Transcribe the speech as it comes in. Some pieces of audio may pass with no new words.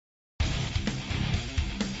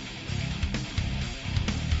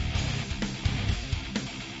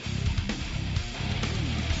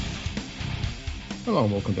Hello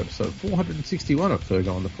and welcome to episode 461 of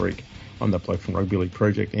Fergo on the Freak. I'm that bloke from Rugby League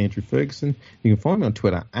Project, Andrew Ferguson. You can find me on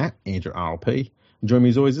Twitter at AndrewRLP. And join me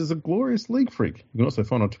as always as a glorious League Freak. You can also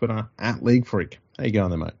find on Twitter at League Freak. How you going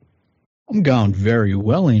there, mate? I'm going very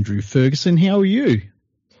well, Andrew Ferguson. How are you?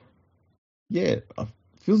 Yeah, it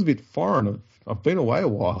feels a bit foreign. I've been away a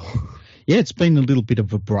while. Yeah, it's been a little bit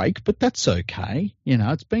of a break, but that's okay. You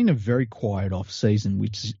know, it's been a very quiet off season,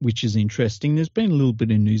 which is interesting. There's been a little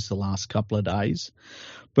bit of news the last couple of days.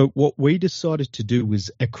 But what we decided to do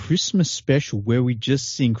was a Christmas special where we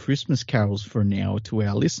just sing Christmas carols for an hour to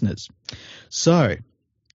our listeners. So,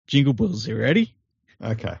 Jingle Bells, you ready?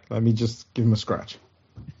 Okay, let me just give him a scratch.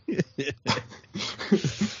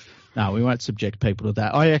 No, we won't subject people to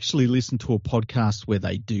that. I actually listen to a podcast where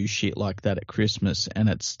they do shit like that at Christmas, and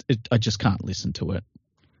I just can't listen to it.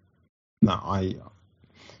 No,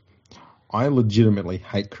 I legitimately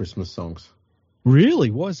hate Christmas songs.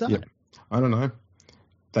 Really? Why is that? Yep. I don't know.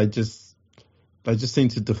 They just seem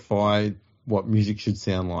to defy what music should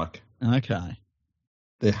sound like. Okay.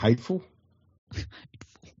 They're hateful.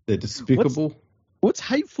 They're despicable. What's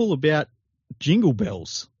hateful about Jingle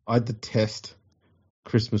Bells? I detest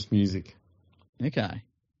Christmas music. Okay.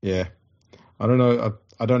 Yeah. I don't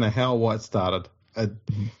know how or why it started.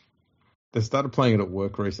 They started playing it at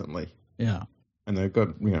work recently. Yeah. And they've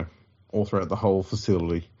got, all throughout the whole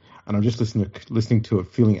facility. And I'm just listening to it,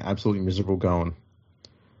 feeling absolutely miserable, going,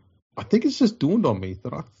 I think it's just dawned on me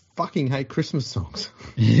that I fucking hate Christmas songs.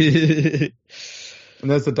 And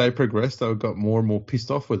as the day progressed, I got more and more pissed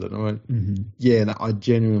off with it. And I went, yeah, no, I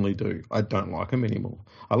genuinely do. I don't like them anymore.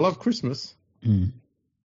 I love Christmas.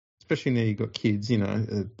 Especially now you've got kids,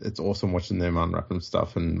 it's awesome watching them unwrapping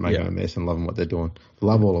stuff and making a mess and loving what they're doing.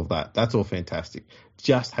 Love all of that. That's all fantastic.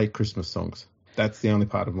 Just hate Christmas songs. That's the only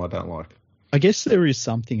part of them I don't like. I guess there is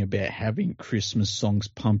something about having Christmas songs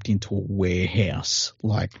pumped into a warehouse,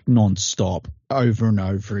 like non-stop, over and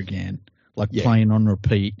over again, like playing on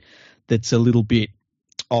repeat, that's a little bit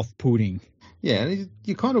off-putting. Yeah, and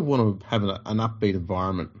you kind of want to have an upbeat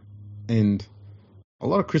environment. And a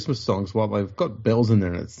lot of Christmas songs, while they've got bells in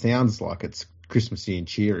there and it sounds like it's Christmassy and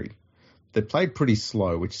cheery, they're played pretty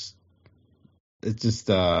slow, which it just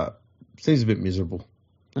seems a bit miserable.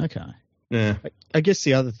 Okay. Yeah. I guess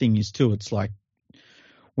the other thing is, too, it's like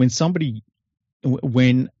when something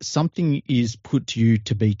is put to you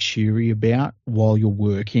to be cheery about while you're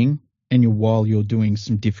working and while you're doing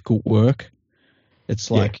some difficult work, it's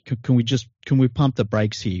like, can we pump the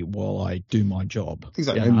brakes here while I do my job?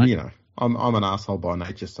 Exactly. And, I'm an asshole by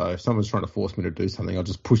nature, so if someone's trying to force me to do something, I'll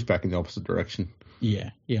just push back in the opposite direction.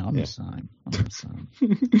 Yeah, I'm the same.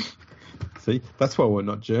 See, that's why we're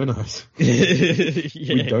not journos.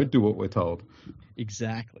 We don't do what we're told.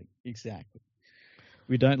 Exactly.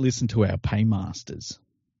 We don't listen to our paymasters.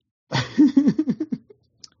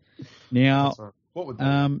 Now, what would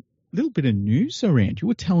that little bit of news around. You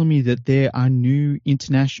were telling me that there are new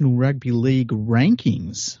International Rugby League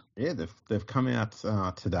rankings. Yeah, they've come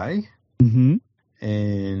out today. Mm-hmm.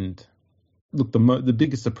 And look, the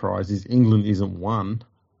biggest surprise is England isn't one.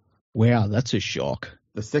 Wow, that's a shock.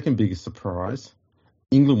 The second biggest surprise,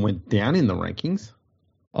 England went down in the rankings.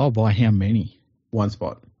 Oh, by how many? 1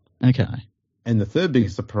 spot. Okay. And the third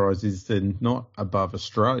biggest surprise is they're not above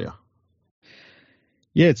Australia.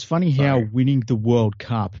 Yeah, it's funny how winning the World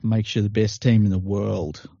Cup makes you the best team in the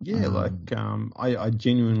world. Yeah, I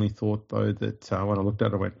genuinely thought, though, that when I looked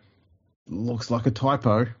at it, I went, looks like a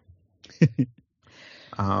typo.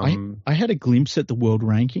 I had a glimpse at the world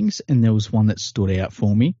rankings, and there was one that stood out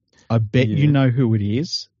for me. I bet you know who it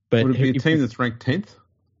is. But would it be a team that's ranked 10th?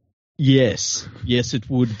 Yes, it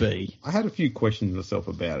would be. I had a few questions myself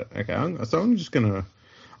about it. Okay, so I'm just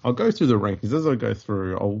I'll go through the rankings. As I go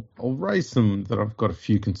through, I'll raise some that I've got a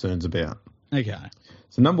few concerns about. Okay.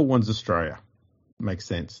 So number 1's Australia. Makes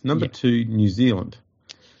sense. Number 2, New Zealand.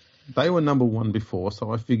 They were number 1 before,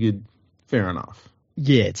 so I figured fair enough.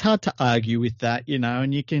 Yeah, it's hard to argue with that,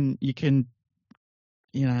 and you can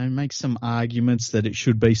make some arguments that it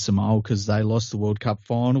should be Samoa because they lost the World Cup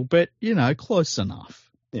final, but, close enough.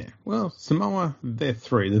 Yeah, well, Samoa, they're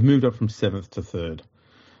 3. They've moved up from 7th to 3rd.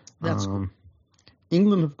 That's cool.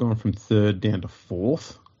 England have gone from 3rd down to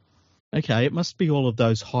 4th. Okay, it must be all of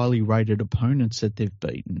those highly rated opponents that they've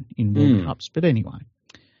beaten in World Cups, but anyway.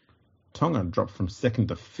 Tonga dropped from 2nd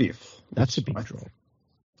to 5th. That's a big drop.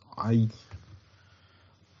 I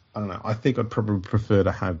don't know. I think I'd probably prefer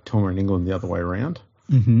to have Tonga and England the other way around.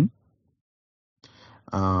 Mm-hmm.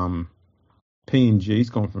 PNG's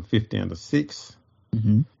gone from 5th down to 6th.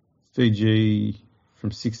 Mm-hmm. Fiji from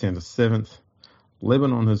 6th down to 7th.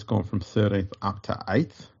 Lebanon has gone from 13th up to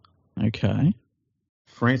 8th. Okay.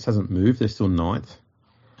 France hasn't moved. They're still 9th.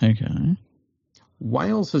 Okay.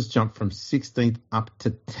 Wales has jumped from 16th up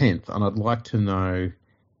to 10th, and I'd like to know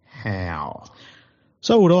how.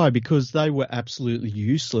 So would I, because they were absolutely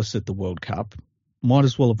useless at the World Cup. Might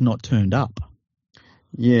as well have not turned up.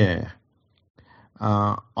 Yeah.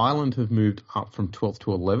 Ireland have moved up from 12th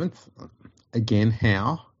to 11th. Again,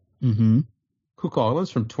 how? Mm-hmm. Cook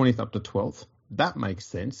Islands from 20th up to 12th. That makes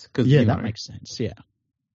sense. That makes sense, yeah.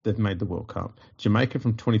 They've made the World Cup. Jamaica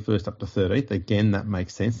from 21st up to 13th. Again, that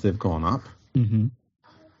makes sense. They've gone up. Mm-hmm.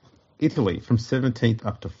 Italy from 17th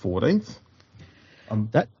up to 14th.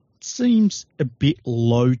 That seems a bit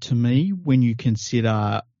low to me when you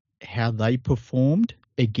consider how they performed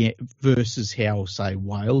again versus how, say,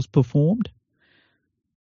 Wales performed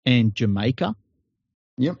and Jamaica.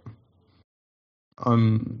 Yep.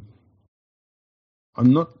 I'm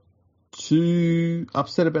not too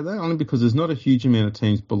upset about that, only because there's not a huge amount of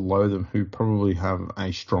teams below them who probably have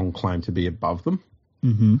a strong claim to be above them.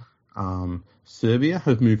 Mm-hmm. Serbia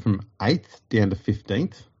have moved from 8th down to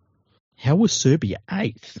 15th. How was Serbia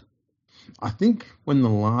 8th? I think when the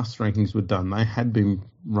last rankings were done, they had been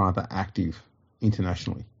rather active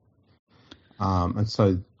internationally. And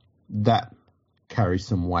so that carries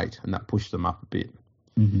some weight and that pushed them up a bit.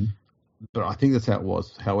 Mm-hmm. But I think that's how it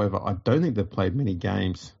was. However, I don't think they've played many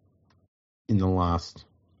games in the last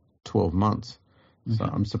 12 months. Mm-hmm. So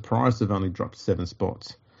I'm surprised they've only dropped 7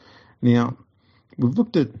 spots. Now, we've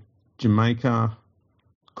looked at Jamaica,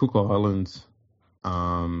 Cook Islands,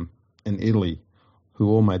 and Italy, who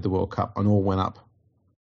all made the World Cup and all went up,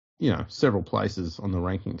 several places on the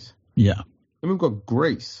rankings. Yeah. Then we've got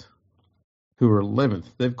Greece, who are 11th.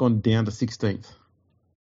 They've gone down to 16th.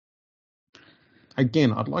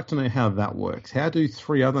 Again, I'd like to know how that works. How do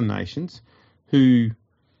 3 other nations who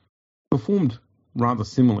performed rather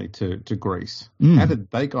similarly to Greece, how did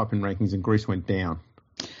they go up in rankings and Greece went down?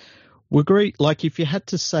 Well, Greece, like if you had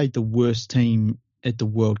to say the worst team at the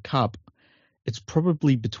World Cup, it's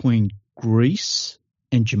probably between Greece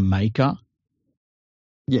and Jamaica.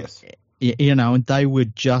 Yes. And they were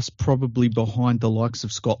just probably behind the likes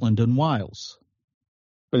of Scotland and Wales.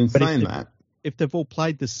 But saying that, if they've all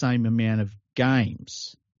played the same amount of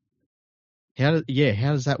games, how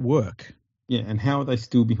does that work? Yeah, and how are they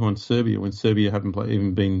still behind Serbia when Serbia haven't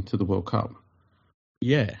even been to the World Cup?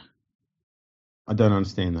 Yeah. I don't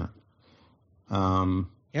understand that. How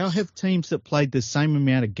have teams that played the same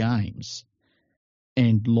amount of games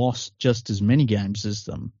and lost just as many games as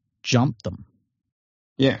them jumped them?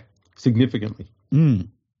 Yeah, significantly.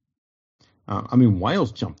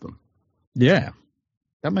 Wales jumped them. Yeah,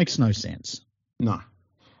 that makes no sense. No.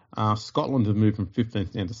 Scotland have moved from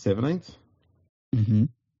 15th down to 17th. Mm-hmm.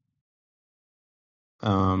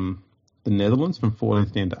 The Netherlands from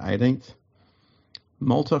 14th down to 18th.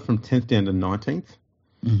 Malta from 10th down to 19th,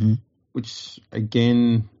 mm-hmm. which,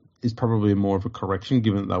 again, is probably more of a correction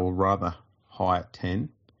given that they were rather high at 10.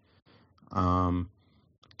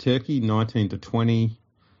 Turkey, 19 to 20.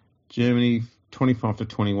 Germany, 25 to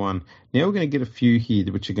 21. Now we're going to get a few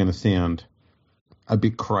here which are going to sound a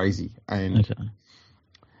bit crazy. And okay.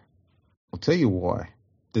 I'll tell you why.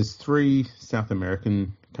 There's 3 South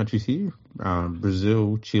American countries here,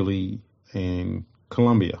 Brazil, Chile, and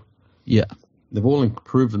Colombia. Yeah. They've all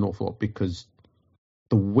improved an awful lot because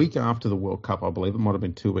the week after the World Cup, I believe it might have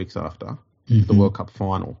been 2 weeks after the World Cup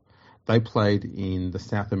final, they played in the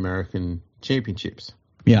South American Championships.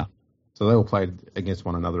 Yeah. So they all played against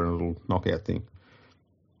one another in a little knockout thing.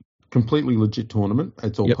 Completely legit tournament.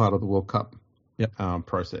 It's all part of the World Cup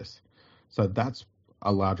process. So that's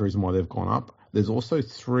a large reason why they've gone up. There's also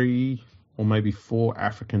 3 or maybe 4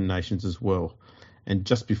 African nations as well. And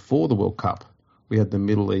just before the World Cup, we had the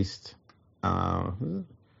Middle East and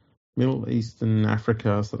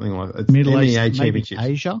Africa, something like that. It's Middle East, MEA maybe Championships.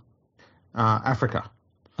 Asia? Africa.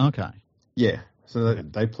 Okay. Yeah. So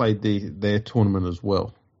they played their tournament as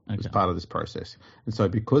well as part of this process. And so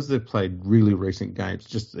because they've played really recent games,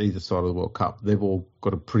 just either side of the World Cup, they've all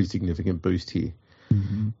got a pretty significant boost here.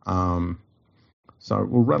 Mm-hmm. So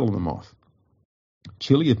we'll rattle them off.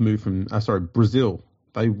 Chile have moved from, Brazil.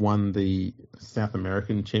 They won the South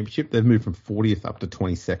American Championship. They've moved from 40th up to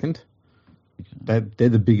 22nd. Okay. They're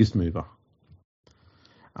the biggest mover.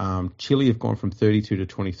 Chile have gone from 32 to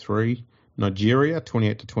 23. Nigeria,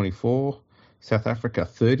 28 to 24. South Africa,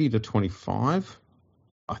 30 to 25.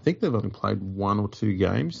 I think they've only played 1 or 2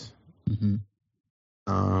 games.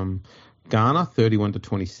 Mm-hmm. Ghana, 31 to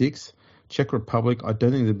 26. Czech Republic, I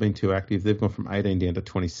don't think they've been too active. They've gone from 18 down to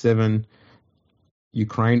 27.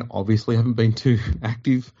 Ukraine obviously haven't been too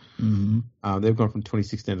active. Mm-hmm. They've gone from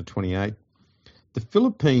 26 down to 28. The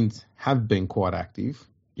Philippines have been quite active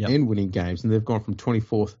and winning games, and they've gone from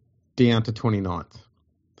 24th down to 29th.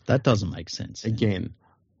 That doesn't make sense. Again,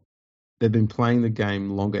 they've been playing the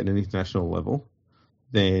game longer at an international level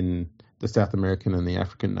than the South American and the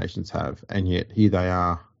African nations have, and yet here they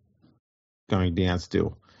are going down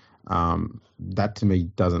still. That to me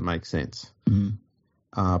doesn't make sense.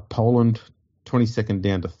 Poland, 22nd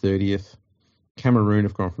down to 30th. Cameroon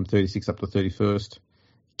have gone from 36 up to 31st.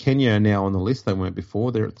 Kenya are now on the list. They weren't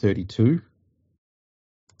before. They're at 32.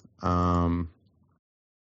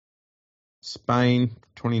 Spain,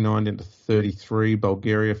 29 down to 33.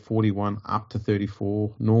 Bulgaria, 41 up to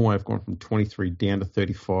 34. Norway have gone from 23 down to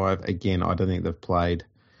 35. Again, I don't think they've played.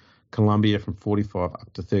 Colombia from 45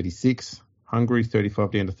 up to 36. Hungary,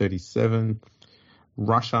 35 down to 37.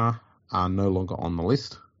 Russia are no longer on the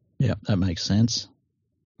list. Yeah, that makes sense.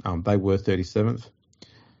 They were 37th.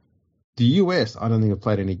 The US, I don't think have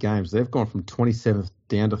played any games. They've gone from 27th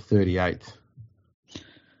down to 38th.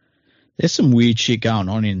 There's some weird shit going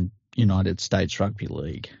on in United States Rugby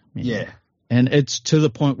League. Yeah. And it's to the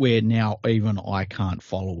point where now even I can't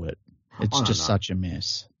follow it. It's just such a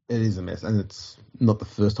mess. It is a mess. And it's not the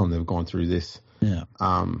first time they've gone through this. Yeah.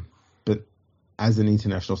 But as an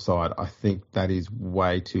international side, I think that is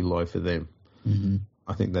way too low for them. Mm-hmm.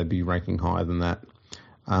 I think they'd be ranking higher than that.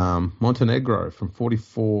 Montenegro from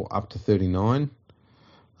 44 up to 39.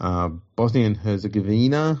 Bosnia and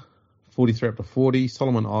Herzegovina, 43 up to 40.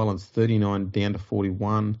 Solomon Islands, 39 down to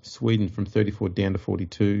 41. Sweden from 34 down to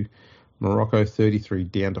 42. Morocco, 33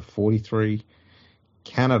 down to 43.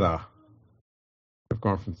 Canada have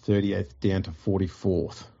gone from 38th down to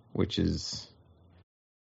 44th,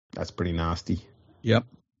 that's pretty nasty. Yep.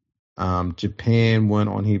 Japan weren't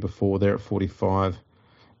on here before. They're at 45.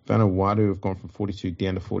 Vanuatu have gone from 42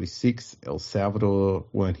 down to 46. El Salvador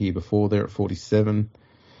weren't here before. They're at 47.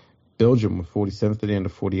 Belgium were 47th, they're down to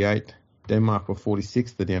 48. Denmark were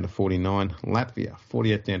 46th, they're down to 49. Latvia,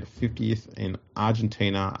 48th down to 50th. And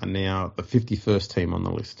Argentina are now the 51st team on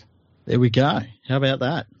the list. There we go. How about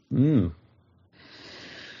that?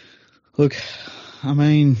 Look, I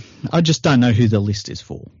mean, I just don't know who the list is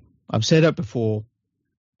for. I've said it before.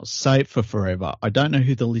 I'll say it for forever. I don't know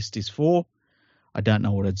who the list is for. I don't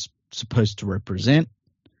know what it's supposed to represent,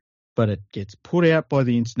 but it gets put out by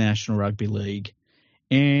the International Rugby League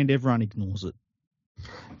and everyone ignores it.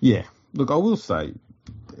 Yeah. Look, I will say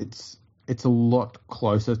it's a lot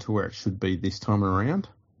closer to where it should be this time around,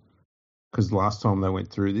 because last time they went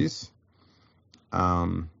through this,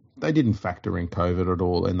 they didn't factor in COVID at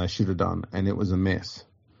all, and they should have done, and it was a mess.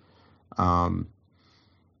 We're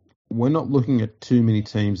not looking at too many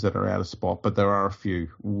teams that are out of spot, but there are a few.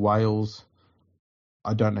 Wales,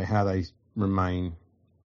 I don't know how they remain.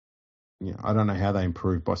 I don't know how they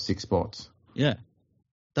improved by 6 spots. Yeah,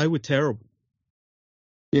 they were terrible.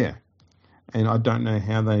 Yeah, and I don't know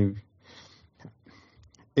how they.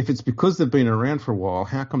 If it's because they've been around for a while,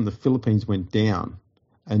 how come the Philippines went down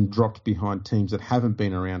and dropped behind teams that haven't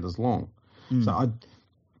been around as long? So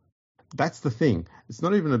that's the thing. It's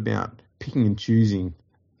not even about picking and choosing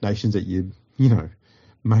nations that you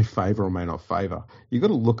may favour or may not favour. You've got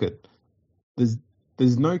to look at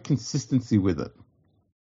there's no consistency with it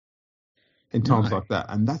in times like that,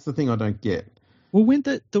 and that's the thing I don't get. Well, when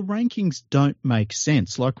the rankings don't make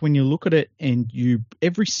sense, like when you look at it and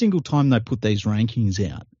every single time they put these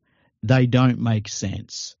rankings out, they don't make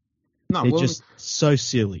sense. No, they're just so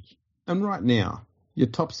silly. And right now, your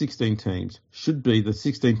top 16 teams should be the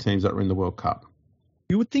 16 teams that are in the World Cup.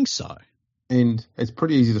 You would think so. And it's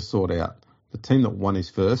pretty easy to sort out. The team that won is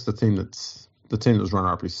first. The team that was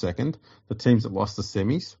runner-up is second. The teams that lost the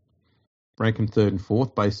semis rank them third and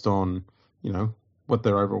fourth based on, what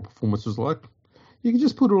their overall performance was like. You can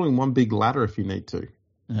just put it all in one big ladder if you need to.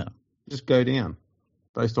 Yeah. Just go down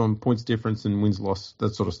based on points difference and wins, loss,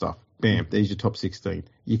 that sort of stuff. Bam, there's your top 16.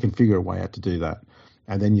 You can figure a way out to do that.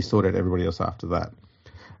 And then you sort out everybody else after that.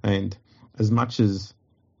 And as much as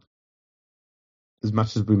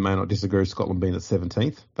we may not disagree with Scotland being at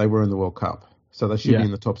 17th, they were in the World Cup. So they should be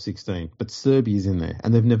in the top 16. But Serbia's in there,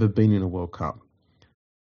 and they've never been in a World Cup.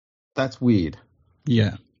 That's weird.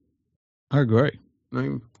 Yeah, I agree. I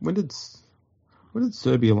mean, when did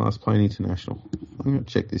Serbia last play an international? I'm going to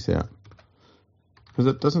check this out. Because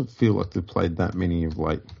it doesn't feel like they've played that many of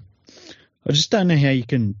late. I just don't know how you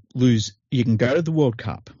can lose. You can go to the World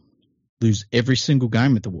Cup, lose every single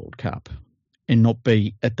game at the World Cup, and not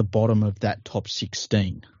be at the bottom of that top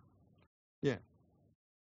 16. Yeah.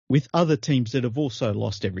 With other teams that have also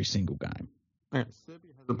lost every single game. Yeah,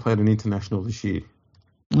 Serbia hasn't played an international this year.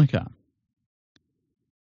 Okay.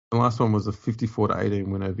 The last one was a 54-18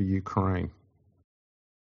 win over Ukraine.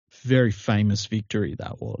 Very famous victory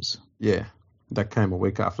that was. Yeah. That came a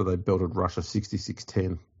week after they belted Russia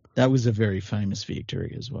 66-10. That was a very famous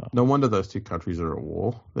victory as well. No wonder those two countries are at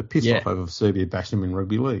war. They're pissed off over Serbia bashing them in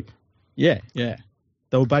rugby league. Yeah. They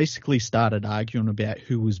were basically started arguing about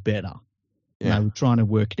who was better. Yeah. And they were trying to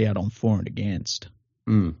work it out on for and against.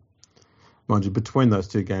 Mind you, between those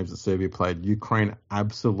two games that Serbia played, Ukraine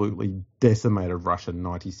absolutely decimated Russia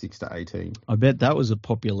 96-18. I bet that was a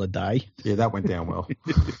popular day. Yeah, that went down well.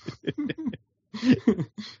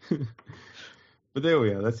 But there we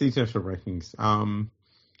are. That's the international rankings.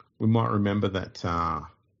 We might remember that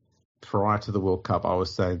prior to the World Cup, I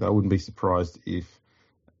was saying that I wouldn't be surprised if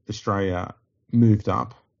Australia moved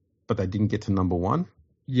up, but they didn't get to number one.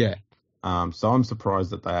 Yeah. So I'm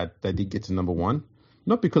surprised that they did get to number one.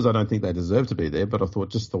 Not because I don't think they deserve to be there, but I thought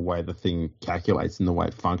just the way the thing calculates and the way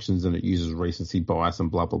it functions and it uses recency bias and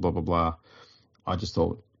blah, blah, blah, blah, blah. I just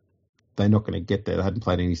thought they're not going to get there. They hadn't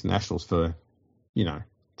played any internationals for,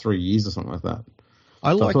 3 years or something like that.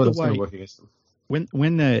 I like the way work against them.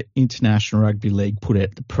 When the International Rugby League put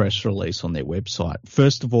out the press release on their website,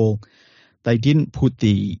 first of all, they didn't put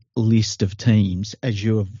the list of teams as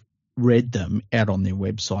you have read them out on their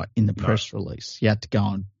website in the press release. You had to go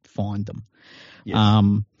and find them. Yes.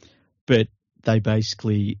 But they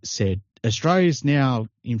basically said Australia's now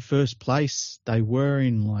in first place. They were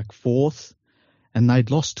in like fourth, and they'd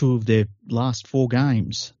lost 2 of their last 4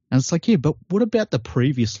 games. And it's like, yeah, but what about the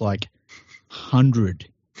previous 100?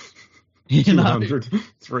 200,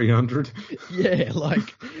 300. Yeah,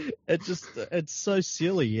 it's so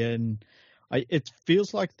silly, and it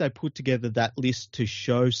feels like they put together that list to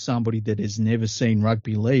show somebody that has never seen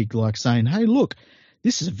rugby league, like saying, hey, look,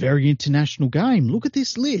 this is a very international game. Look at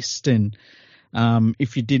this list. And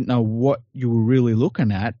if you didn't know what you were really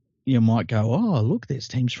looking at, you might go, oh, look, there's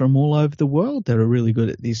teams from all over the world that are really good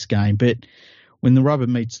at this game. But when the rubber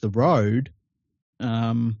meets the road,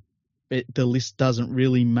 the list doesn't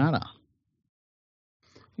really matter.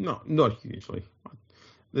 No, not hugely.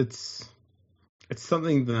 It's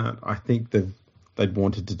something that I think they'd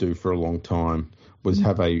wanted to do for a long time, was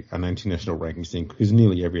have an international rankings thing, because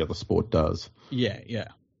nearly every other sport does. Yeah.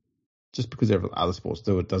 Just because every other sports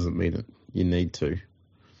do it doesn't mean it. You need to.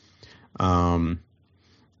 And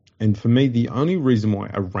for me, the only reason why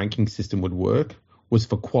a ranking system would work was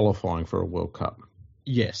for qualifying for a World Cup.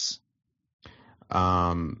 Yes.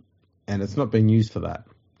 And it's not been used for that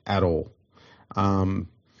at all.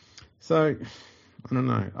 So I don't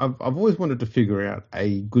know. I've always wanted to figure out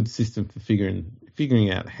a good system for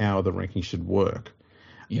figuring out how the ranking should work,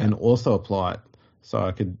 and also apply it so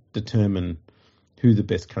I could determine who the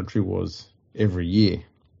best country was every year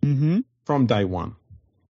from day one.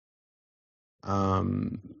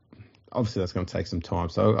 Obviously, that's going to take some time,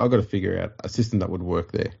 so I've got to figure out a system that would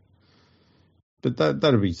work there. But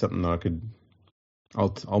that'd be something that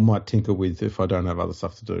I might tinker with if I don't have other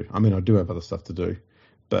stuff to do. I mean, I do have other stuff to do,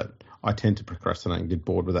 but I tend to procrastinate and get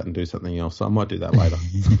bored with that and do something else. So I might do that later.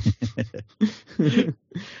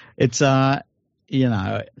 It's, I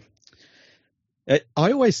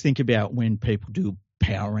always think about when people do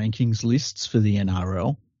power rankings lists for the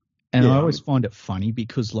NRL. And I always find it funny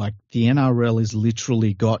because the NRL has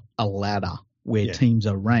literally got a ladder where teams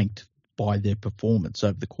are ranked by their performance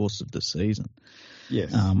over the course of the season.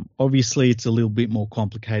 Yes. Obviously, it's a little bit more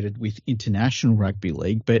complicated with international rugby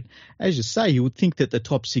league, but as you say, you would think that the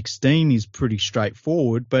top 16 is pretty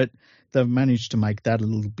straightforward, but they've managed to make that a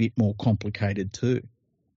little bit more complicated too.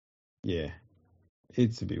 Yeah,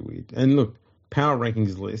 it's a bit weird. And look, power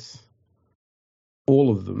rankings lists, all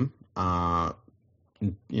of them are,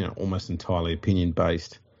 almost entirely opinion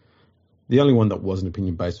based. The only one that wasn't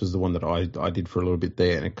opinion based was the one that I did for a little bit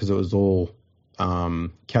there, because it was all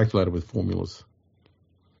calculated with formulas.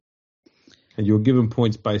 And you were given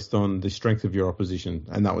points based on the strength of your opposition,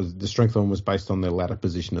 and that was the strength one was based on their ladder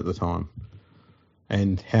position at the time,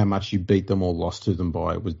 and how much you beat them or lost to them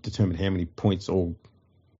by was determined how many points or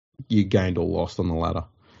you gained or lost on the ladder.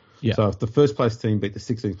 Yeah. So if the first place team beat the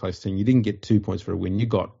 16th place team, you didn't get 2 points for a win, you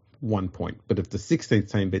got 1 point. But if the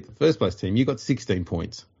 16th team beat the first place team, you got 16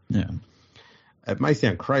 points. Yeah. It may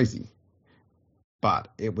sound crazy, but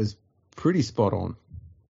it was pretty spot on.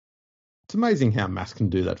 It's amazing how maths can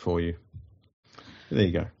do that for you. There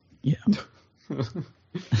you go. Yeah.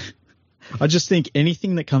 I just think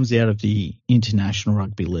anything that comes out of the International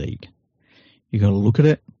Rugby League, you got to look at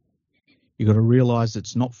it. You got to realise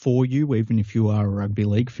it's not for you, even if you are a rugby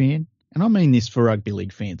league fan. And I mean this for rugby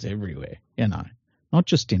league fans everywhere, not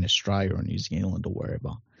just in Australia or New Zealand or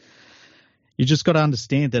wherever. You just got to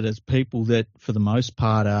understand that as people that, for the most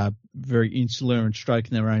part, are very insular and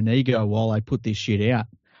stroking their own ego while they put this shit out.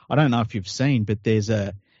 I don't know if you've seen, but there's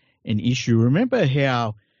an issue. Remember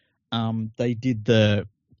how they did the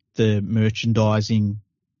merchandising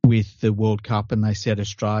with the World Cup, and they said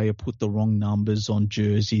Australia put the wrong numbers on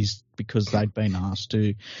jerseys because they'd been asked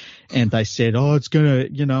to. And they said, it's going to,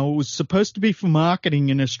 it was supposed to be for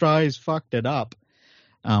marketing, and Australia's fucked it up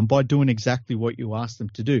by doing exactly what you asked them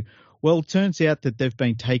to do. Well, it turns out that they've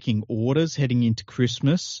been taking orders heading into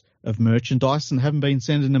Christmas of merchandise and haven't been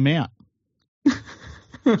sending them out.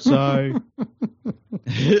 So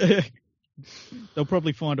they'll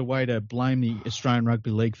probably find a way to blame the Australian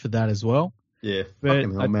Rugby League for that as well. Yeah,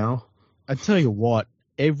 fucking hell, Mal. I tell you what,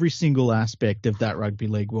 every single aspect of that Rugby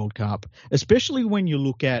League World Cup, especially when you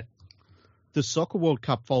look at the Soccer World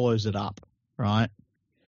Cup follows it up, right?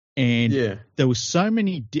 And there were so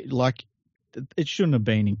many, it shouldn't have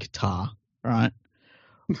been in Qatar, right?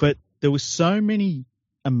 But there were so many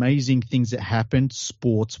amazing things that happened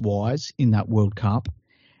sports-wise in that World Cup,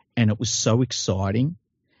 and it was so exciting.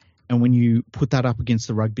 And when you put that up against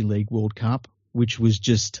the Rugby League World Cup, which was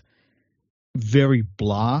just very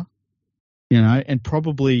blah, and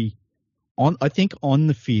probably I think on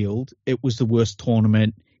the field, it was the worst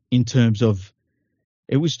tournament in terms of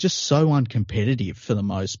it was just so uncompetitive for the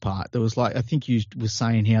most part. There was I think you were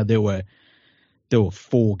saying how there were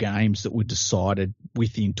 4 games that were decided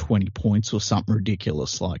within 20 points or something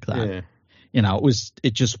ridiculous like that. Yeah.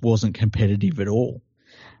 It just wasn't competitive at all.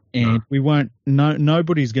 And we won't,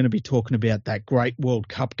 nobody's going to be talking about that great World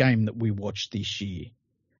Cup game that we watched this year.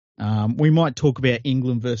 We might talk about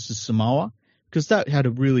England versus Samoa because that had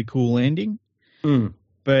a really cool ending.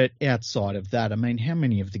 But outside of that, I mean, how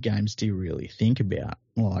many of the games do you really think about?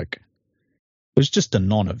 It was just a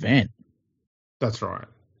non-event. That's right.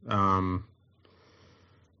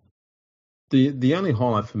 The only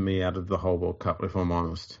highlight for me out of the whole World Cup, if I'm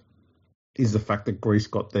honest, is the fact that Greece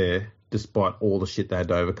got there despite all the shit they had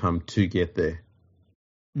to overcome to get there.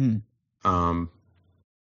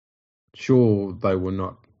 Sure, they were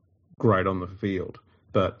not great on the field,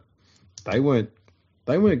 but they weren't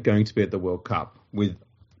going to be at the World Cup with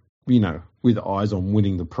eyes on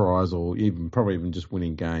winning the prize or probably even just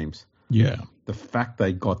winning games. Yeah. The fact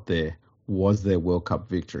they got there was their World Cup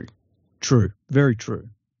victory. True. Very true.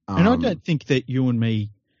 And I don't think that you and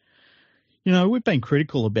me, we've been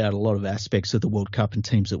critical about a lot of aspects of the World Cup and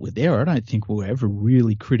teams that were there. I don't think we were ever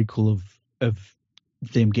really critical of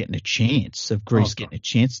them getting a chance, of Greece getting a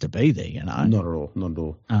chance to be there, Not at all. Not at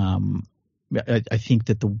all. I think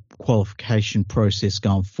that the qualification process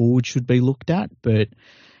going forward should be looked at, but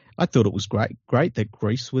I thought it was great that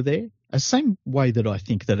Greece were there. The same way that I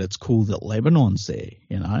think that it's cool that Lebanon's there,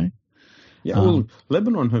 Yeah, well,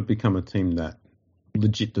 Lebanon have become a team that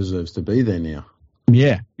legit deserves to be there now.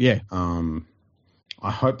 Yeah.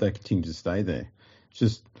 I hope they continue to stay there.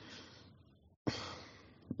 Just,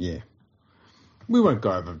 we won't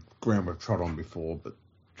go over ground we've trod on before, but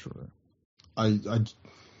true. I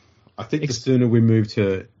think the sooner we move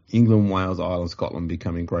to England, Wales, Ireland, Scotland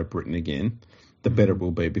becoming Great Britain again, the better it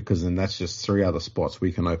will be, because then that's just 3 other spots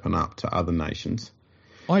we can open up to other nations.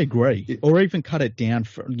 I agree. Or even cut it down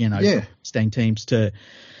for, 16 teams to,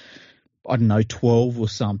 12 or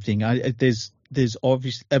something. There's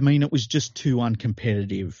obvious. I mean, it was just too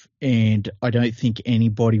uncompetitive, and I don't think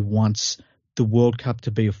anybody wants the World Cup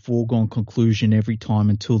to be a foregone conclusion every time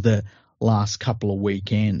until the last couple of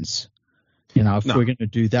weekends. If we're going to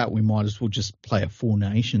do that, we might as well just play a 4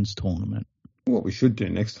 nations tournament. What we should do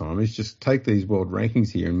next time is just take these world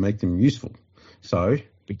rankings here and make them useful. So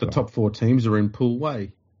the top 4 teams are in Pool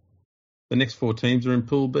A. The next 4 teams are in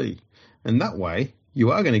Pool B. And that way,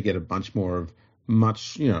 you are going to get a bunch more of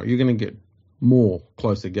you're going to get more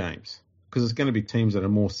closer games because it's going to be teams that are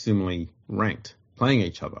more similarly ranked playing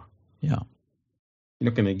each other. Yeah.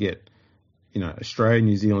 You're not going to get, Australia,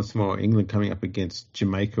 New Zealand, Samoa, England coming up against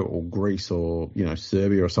Jamaica or Greece or,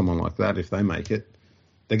 Serbia or someone like that. If they make it,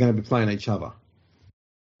 they're going to be playing each other.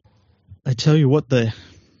 I tell you what,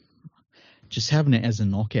 just having it as a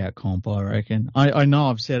knockout comp, I reckon. I know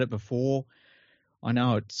I've said it before. I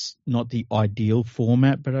know it's not the ideal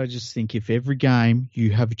format, but I just think if every game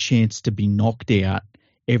you have a chance to be knocked out,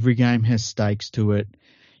 every game has stakes to it.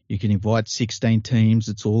 You can invite 16 teams.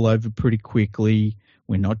 It's all over pretty quickly.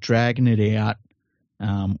 We're not dragging it out.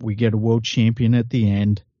 We get a world champion at the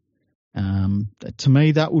end. To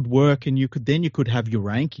me, that would work, and you could have your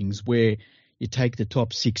rankings where you take the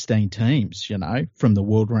top 16 teams, from the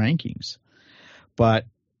world rankings. But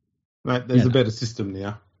mate, there's a better system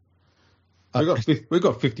now. We've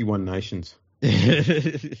got 51 nations. I've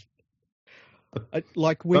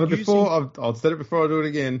said it before. I do it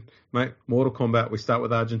again, mate. Mortal Kombat. We start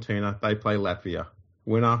with Argentina. They play Latvia.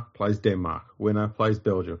 Winner plays Denmark. Winner plays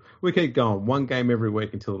Belgium. We keep going. 1 game every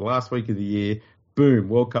week until the last week of the year. Boom,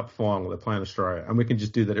 World Cup final. They're playing Australia, and we can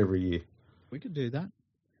just do that every year. We could do that.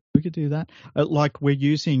 We could do that. Like we're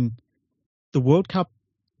using the World Cup.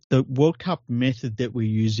 The World Cup method that we're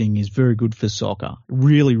using is very good for soccer.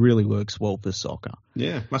 Really, really works well for soccer.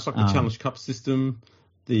 Yeah, much like the Challenge Cup system,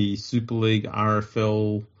 the Super League,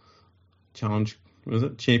 RFL, Challenge, was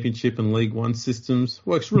it Championship and League One systems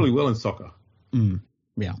works really well in soccer.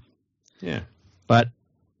 Yeah. Yeah. But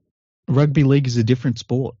rugby league is a different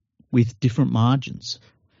sport with different margins.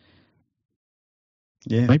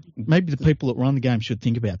 Yeah. Maybe the people that run the game should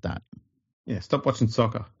think about that. Yeah, stop watching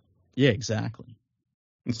soccer. Yeah, exactly.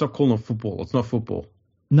 And stop calling it football. It's not football.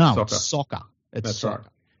 No, soccer. it's soccer. That's soccer. Right.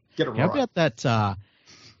 Get it How right. about that?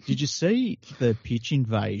 Did you see the pitch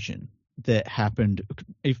invasion that happened?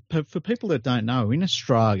 For people that don't know, in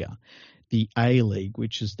Australia, the A-League,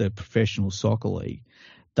 which is the professional soccer league,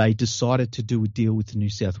 they decided to do a deal with the New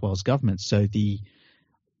South Wales government. So the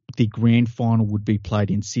grand final would be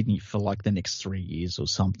played in Sydney for like the next 3 years or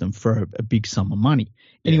something for a big sum of money.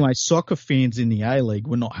 Yeah. Anyway, soccer fans in the A-League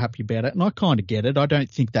were not happy about it, and I kind of get it. I don't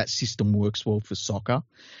think that system works well for soccer.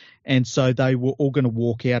 And so they were all going to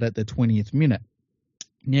walk out at the 20th minute.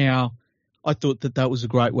 Now, I thought that was a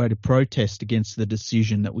great way to protest against the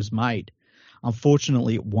decision that was made.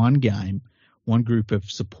 Unfortunately, at one game, one group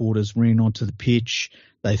of supporters ran onto the pitch.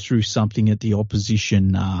 They threw something at the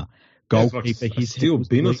opposition goalkeeper. Like a steel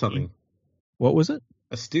bin or something. What was it?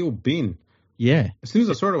 A steel bin. Yeah. As soon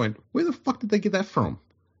as I saw it, I went, where the fuck did they get that from?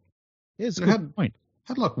 Yeah, it's a good point.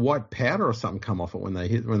 Had like white powder or something come off it when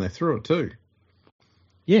they threw it too.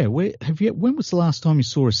 Yeah, when was the last time you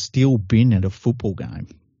saw a steel bin at a football game?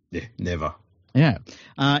 Yeah, never. Yeah.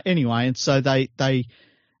 Anyway, and so they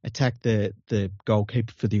attacked the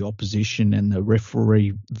goalkeeper for the opposition, and the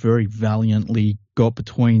referee very valiantly got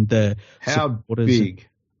between the How big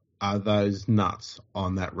are those nuts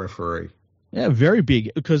on that referee? Yeah, very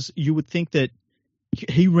big, because you would think that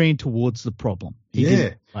he ran towards the problem. He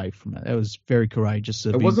didn't away from it. That was very courageous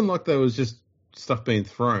of him. It wasn't like there was just stuff being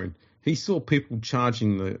thrown. He saw people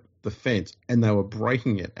charging the fence, and they were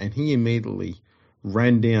breaking it, and he immediately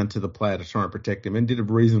ran down to the player to try and protect him and did a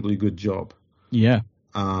reasonably good job. Yeah.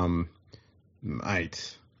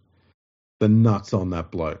 Mate, the nuts on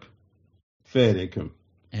that bloke. Fair dinkum.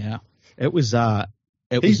 Yeah. It was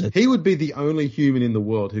he would be the only human in the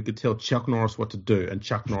world who could tell Chuck Norris what to do, and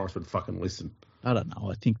Chuck Norris would fucking listen. I don't know.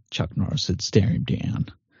 I think Chuck Norris would stare him down.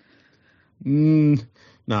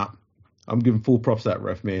 Nah. I'm giving full props to that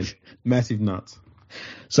ref, man. Massive nuts.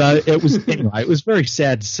 So it was very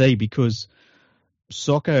sad to see, because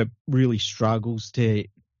soccer really struggles to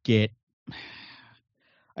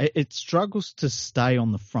stay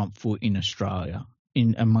on the front foot in Australia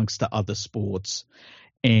in amongst the other sports.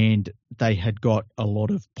 And they had got a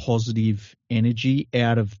lot of positive energy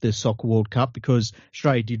out of the Soccer World Cup, because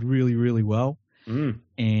Australia did really, really well.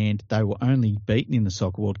 And they were only beaten in the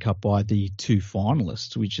Soccer World Cup by the two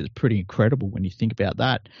finalists, which is pretty incredible when you think about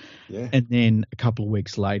that. Yeah. And then a couple of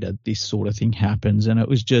weeks later, this sort of thing happens, and it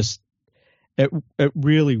was just, it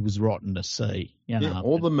really was rotten to see. You know? Yeah,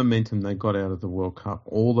 all the momentum they got out of the World Cup,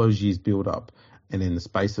 all those years build up, and in the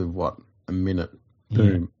space of a minute,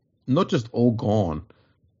 boom, not just all gone,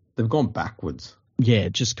 they've gone backwards. Yeah,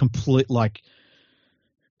 just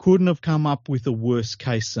couldn't have come up with a worst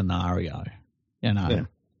case scenario.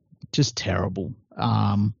 Just terrible.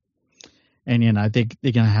 And they're going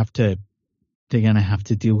to have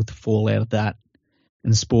to deal with the fallout of that,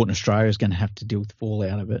 and the sport in Australia is going to have to deal with the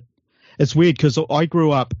fallout of it. It's weird, because I grew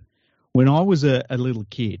up when I was a little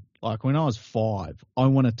kid. Like when I was 5, I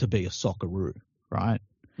wanted to be a socceroo, right?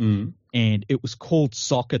 Mm. And it was called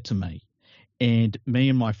soccer to me, and me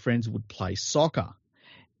and my friends would play soccer,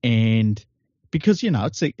 and because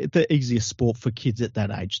it's the easiest sport for kids at that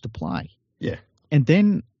age to play. Yeah. And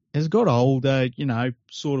then as I got older,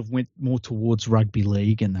 sort of went more towards rugby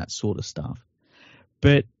league and that sort of stuff.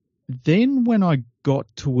 But then when I got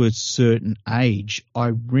to a certain age, I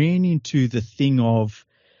ran into the thing of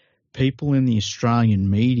people in the Australian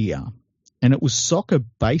media, and it was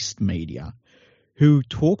soccer-based media, who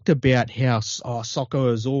talked about how soccer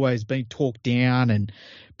has always been talked down and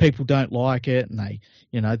people don't like it, and they,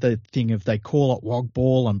 the thing of they call it wog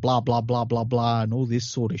ball and blah, blah, blah, blah, blah, and all this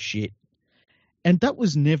sort of shit. And that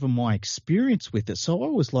was never my experience with it. So I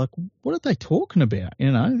was like, what are they talking about?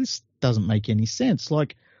 This doesn't make any sense.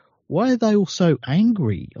 Like, why are they all so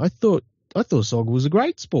angry? I thought soccer was a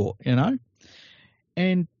great sport,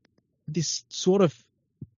 And this sort of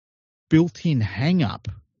built-in hang-up,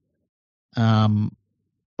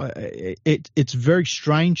 it's very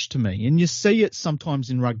strange to me. And you see it sometimes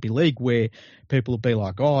in rugby league, where people will be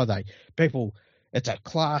like, it's a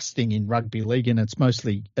class thing in rugby league, and it's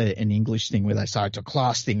mostly an English thing where they say it's a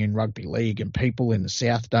class thing in rugby league, and people in the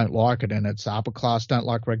South don't like it, and it's upper class don't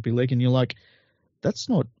like rugby league, and you're like, that's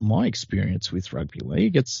not my experience with rugby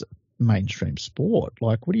league. It's mainstream sport.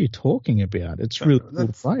 Like, what are you talking about? It's really cool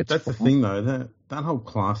to play. That's the thing, though. That whole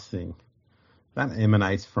class thing, that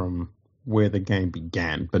emanates from where the game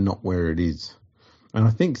began, but not where it is. And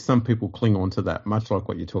I think some people cling on to that, much like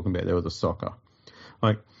what you're talking about there with the soccer.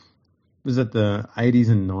 Like, was it the 80s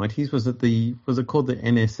and 90s? Was it called the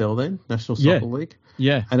NSL then, National Soccer League?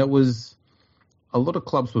 Yeah. And it was, a lot of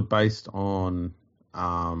clubs were based on,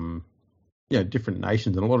 different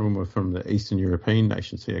nations, and a lot of them were from the Eastern European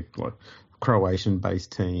nations, so like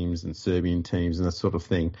Croatian-based teams and Serbian teams and that sort of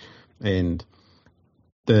thing. And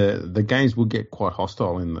the games would get quite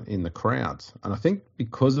hostile in the crowds. And I think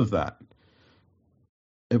because of that,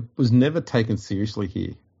 it was never taken seriously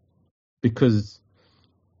here, because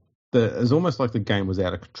it was almost like the game was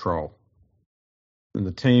out of control, and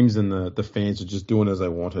the teams and the fans were just doing as they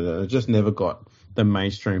wanted, and it just never got the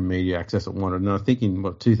mainstream media access it wanted. And I think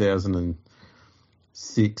in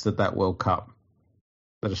 2006 at that World Cup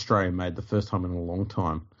that Australia made, the first time in a long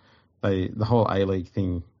time, the whole A-League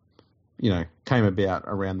thing, came about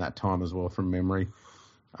around that time as well from memory.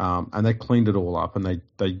 And they cleaned it all up, and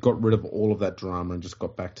they got rid of all of that drama and just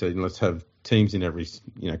got back to, let's have teams in every,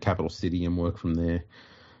 capital city and work from there.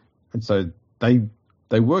 And so they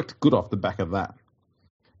worked good off the back of that.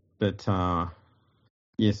 But, some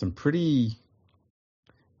pretty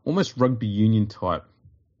almost rugby union type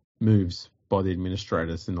moves by the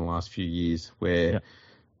administrators in the last few years, where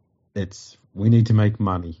we need to make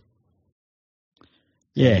money.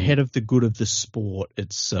 Yeah, ahead of the good of the sport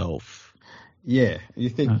itself. Yeah, you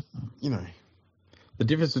think, the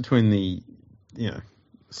difference between the,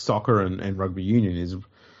 soccer and rugby union is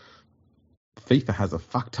FIFA has a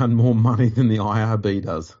fuck ton more money than the IRB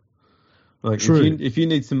does. Like, True. If you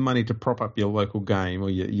need some money to prop up your local game or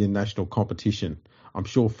your national competition, I'm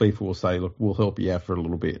sure FIFA will say, look, we'll help you out for a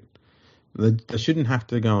little bit. They shouldn't have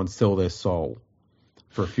to go and sell their soul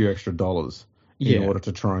for a few extra dollars in order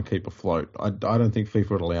to try and keep afloat. I don't think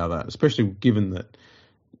FIFA would allow that, especially given that,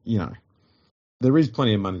 there is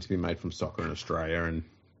plenty of money to be made from soccer in Australia, and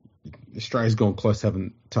Australia's gone close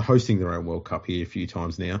to hosting their own World Cup here a few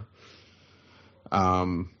times now.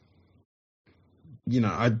 I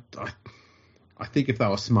think if they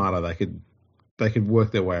were smarter, they could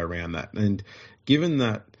work their way around that. And given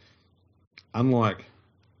that, unlike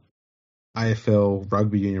AFL,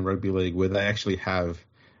 rugby union, rugby league, where they actually have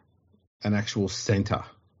an actual centre,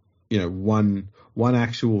 one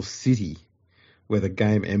actual city where the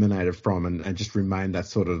game emanated from and just remained that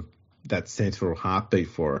sort of that central heartbeat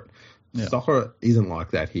for it. Yeah. Soccer isn't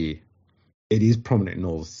like that here. It is prominent in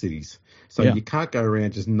all the cities. So you can't go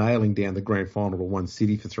around just nailing down the grand final to one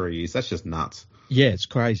city for 3 years. That's just nuts. Yeah, it's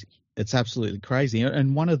crazy. It's absolutely crazy.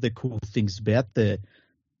 And one of the cool things about the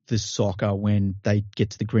soccer when they get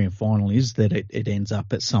to the grand final is that it ends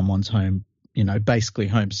up at someone's home, basically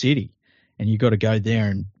home city. And you got to go there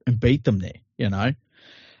and beat them there, I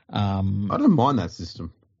don't mind that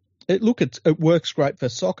system. It works great for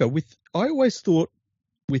soccer. I always thought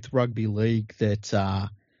with rugby league that,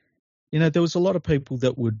 there was a lot of people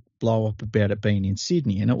that would blow up about it being in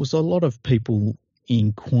Sydney, and it was a lot of people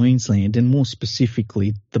in Queensland, and more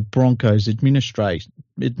specifically the Broncos administrators,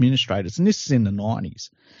 and this is in the 90s.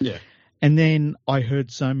 Yeah. And then I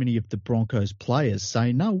heard so many of the Broncos players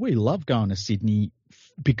say, no, we love going to Sydney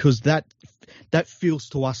because that feels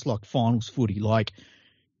to us like finals footy. Like,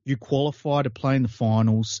 you qualify to play in the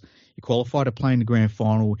finals, you qualify to play in the grand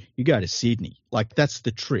final, you go to Sydney. Like, that's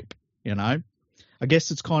the trip, I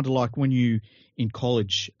guess it's kind of like when you in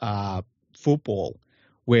college football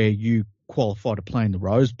where you qualify to play in the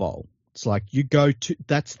Rose Bowl. It's like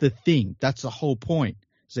that's the thing. That's the whole point,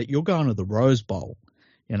 is that you're going to the Rose Bowl,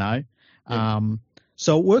 Yeah.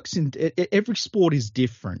 So it works every sport is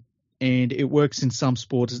different, and it works in some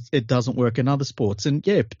sports. It doesn't work in other sports. And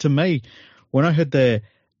to me, when I heard the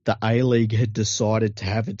A-League had decided to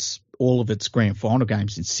have all of its grand final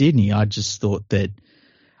games in Sydney, I just thought that,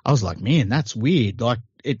 I was like, man, that's weird. Like,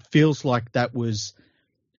 it feels like that was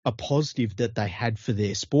a positive that they had for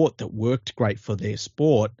their sport, that worked great for their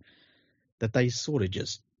sport, that they sort of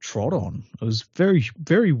just trod on. It was very,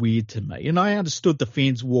 very weird to me. And I understood the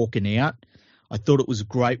fans walking out. I thought it was a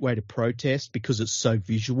great way to protest because it's so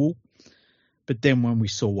visual. But then when we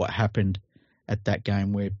saw what happened at that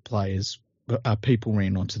game where people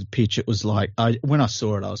ran onto the pitch, it was like, when I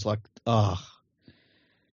saw it, I was like,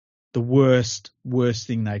 the worst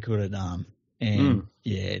thing they could have done. And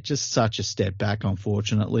just such a step back,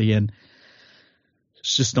 unfortunately. And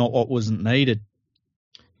it's just not what wasn't needed.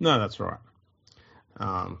 No, that's right.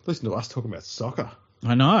 Listen to us talking about soccer.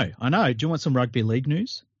 I know. Do you want some rugby league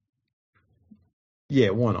news? Yeah,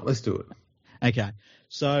 why not? Let's do it. Okay.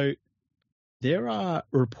 So there are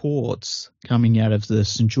reports coming out of the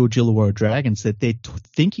St. George Illawarra Dragons that they're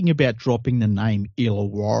thinking about dropping the name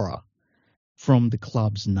Illawarra from the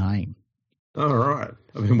club's name. All right.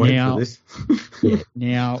 I've been waiting for this. Yeah.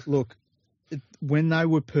 Now, look, when they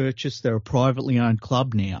were purchased, they're a privately owned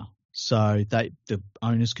club now, so the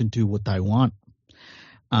owners can do what they want.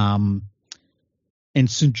 And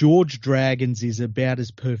St. George Dragons is about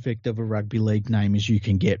as perfect of a rugby league name as you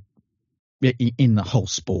can get in the whole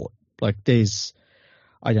sport. Like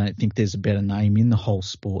I don't think there's a better name in the whole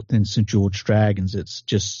sport than St. George Dragons. It's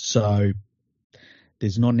just so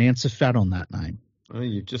there's not an ounce of fat on that name. Oh,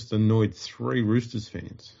 you've just annoyed 3 Roosters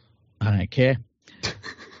fans. I don't care.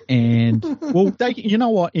 And, well, you know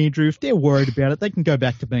what, Andrew? If they're worried about it, they can go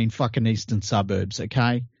back to being fucking eastern suburbs,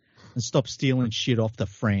 okay? And stop stealing shit off the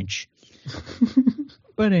French.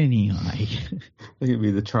 But anyway. They can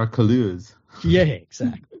be the Tricolores. Yeah,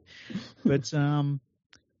 exactly. But the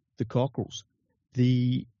Cockerels.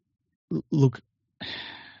 Look,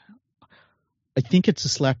 I think it's a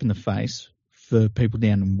slap in the face for people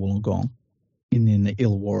down in Wollongong, in the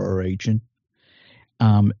Illawarra region.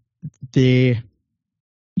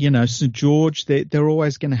 St. George, they're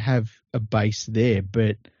always going to have a base there,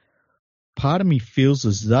 but part of me feels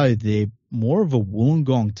as though they're more of a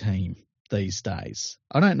Wollongong team these days.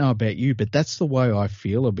 I don't know about you, but that's the way I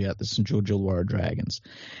feel about the St. George Illawarra Dragons.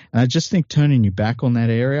 And I just think turning your back on that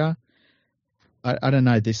area, I don't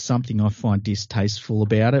know, there's something I find distasteful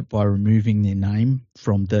about it by removing their name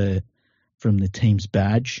from the team's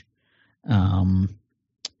badge.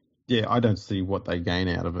 Yeah, I don't see what they gain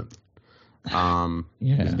out of it.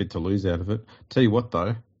 There's a bit to lose out of it. Tell you what,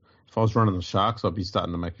 though, if I was running the Sharks, I'd be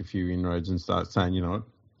starting to make a few inroads and start saying, you know what,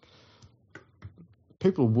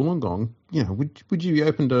 people of Wollongong, you know, would you be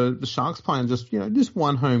open to the Sharks playing just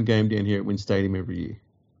one home game down here at Wynn Stadium every year?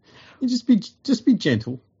 You just be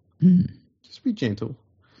gentle. Just be gentle.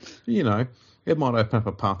 You know, it might open up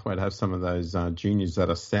a pathway to have some of those juniors that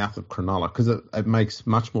are south of Cronulla, because it makes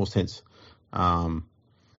much more sense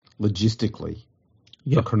logistically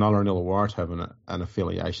for Cronulla and Illawarra to have an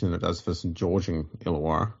affiliation than it does for St. George and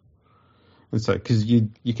Illawarra. And so, because you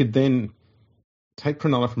could then take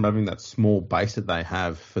Cronulla from having that small base that they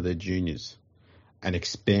have for their juniors and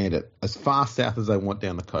expand it as far south as they want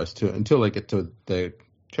down the coast until they get to the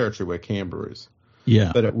territory where Canberra is.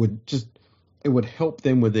 Yeah. But it would help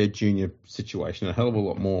them with their junior situation a hell of a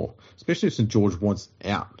lot more, especially if St. George wants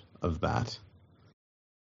out of that.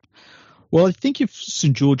 Well, I think if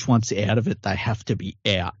St. George wants out of it, they have to be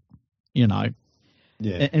out, you know.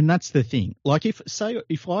 Yeah. And that's the thing. Like if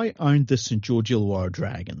I owned the St. George Illawarra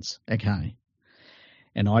Dragons, okay,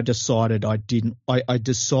 and I decided I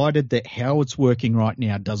decided that how it's working right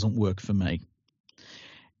now doesn't work for me,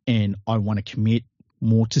 and I want to commit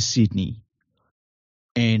more to Sydney,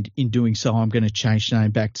 and in doing so, I'm going to change the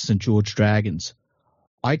name back to St. George Dragons.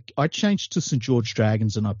 I changed to St. George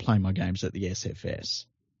Dragons and I play my games at the SFS.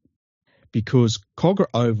 Because Cogra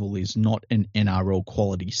Oval is not an NRL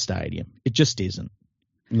quality stadium. It just isn't.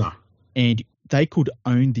 No. And they could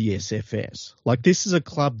own the SFS. Like, this is a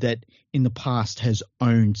club that in the past has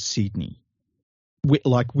owned Sydney.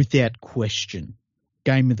 Without question.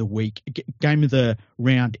 Game of the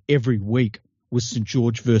round every week was St.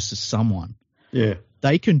 George versus someone. Yeah.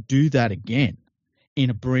 They can do that again in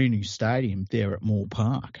a brand new stadium there at Moore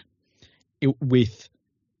Park. They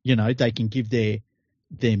can give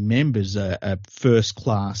their members a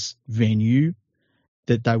first-class venue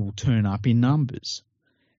that they will turn up in numbers,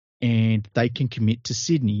 and they can commit to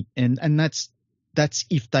Sydney. And that's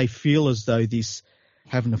if they feel as though this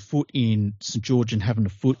having a foot in St. George and having a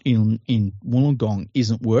foot in Wollongong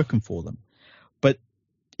isn't working for them. But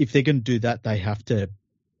if they're going to do that, they have to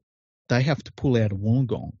pull out of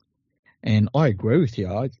Wollongong. And I agree with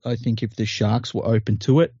you. I think if the Sharks were open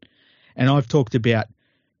to it, and I've talked about,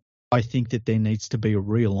 I think that there needs to be a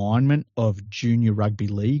realignment of junior rugby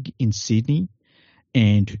league in Sydney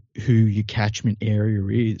and who your catchment area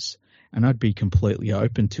is. And I'd be completely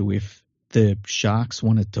open to, if the Sharks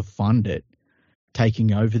wanted to fund it,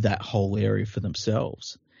 taking over that whole area for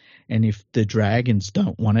themselves. And if the Dragons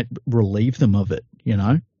don't want it, relieve them of it, you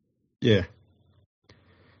know? Yeah.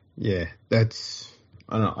 Yeah, I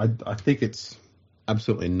don't know. I think it's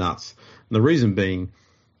absolutely nuts. And the reason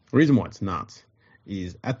why it's nuts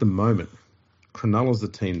is, at the moment, Cronulla's the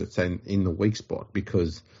team that's in the weak spot,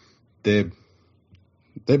 because they're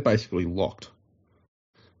basically locked.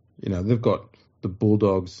 You know, they've got the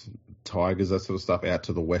Bulldogs, Tigers, that sort of stuff out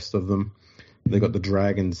to the west of them. They've got the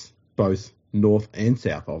Dragons both north and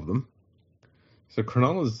south of them. So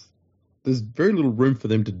Cronulla's, there's very little room for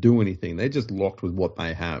them to do anything. They're just locked with what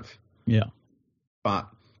they have. Yeah. But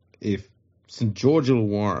if St George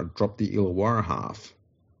Illawarra drop the Illawarra half,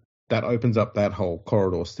 that opens up that whole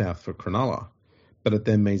corridor south for Cronulla. But it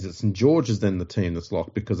then means that St George is then the team that's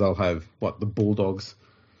locked because they'll have, the Bulldogs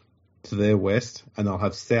to their west, and they'll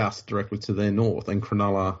have South directly to their north, and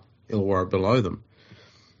Cronulla, Illawarra below them.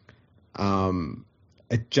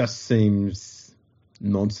 It just seems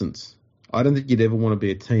nonsense. I don't think you'd ever want to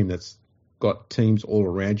be a team that's got teams all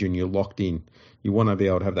around you and you're locked in. You want to be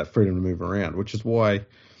able to have that freedom to move around, which is why,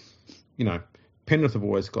 Penrith have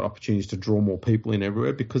always got opportunities to draw more people in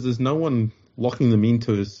everywhere because there's no one locking them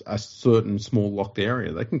into a certain small locked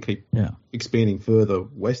area. They can keep expanding further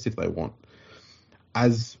west if they want,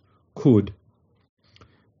 as could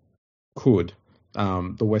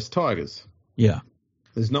the West Tigers. Yeah.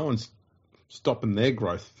 There's no one stopping their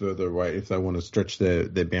growth further away if they want to stretch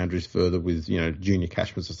their boundaries further with, junior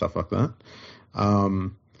catchments and stuff like that.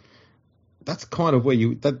 That's kind of where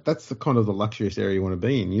that's the kind of the luxurious area you want to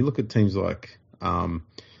be in. You look at teams like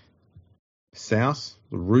South,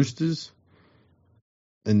 the Roosters,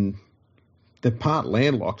 and they're part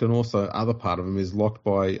landlocked, and also other part of them is locked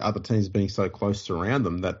by other teams being so close around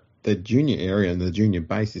them that their junior area and the junior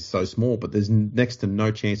base is so small, but there's next to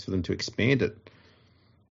no chance for them to expand it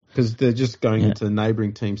because they're just going into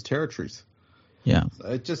neighbouring teams' territories. Yeah. So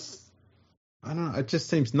it just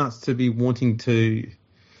seems nuts to be wanting to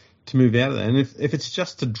move out of that. And if it's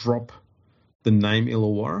just to drop the name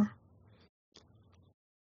Illawarra,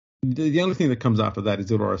 the only thing that comes after that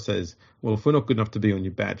is Illawarra says, well, if we're not good enough to be on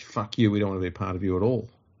your badge, fuck you, we don't want to be a part of you at all.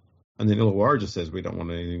 And then Illawarra just says, we don't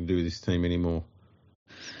want anything to do with this team anymore.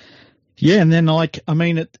 Yeah, and then,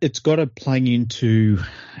 it's got to play into,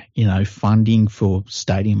 funding for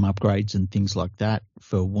stadium upgrades and things like that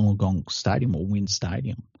for Wollongong Stadium or WIN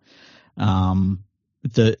Stadium. The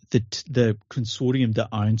consortium that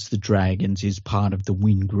owns the Dragons is part of the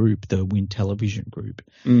WIN Group, the WIN Television Group.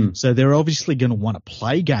 So they're obviously going to want to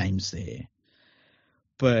play games there.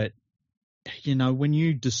 But, when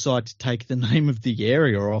you decide to take the name of the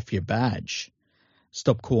area off your badge,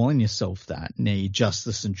 stop calling yourself that. Now you're just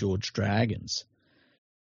the St George Dragons.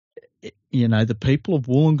 The people of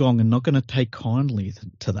Wollongong are not going to take kindly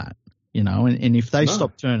to that, and if they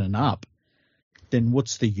stop turning up, then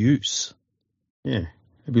what's the use? Yeah,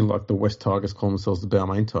 it'd be like the West Tigers call themselves the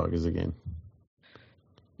Balmain Tigers again.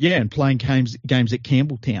 Yeah, and playing games at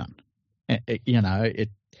Campbelltown.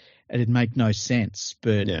 It'd make no sense,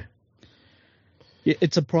 but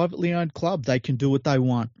it's a privately owned club. They can do what they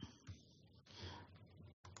want.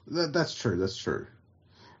 That's true.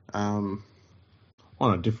 On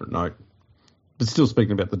a different note, but still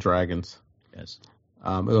speaking about the Dragons. Yes.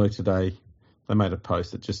 Earlier today, they made a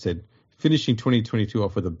post that just said, finishing 2022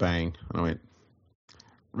 off with a bang. And I went,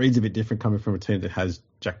 reads a bit different coming from a team that has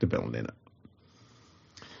Jack de Belin in it.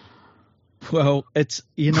 Well, it's,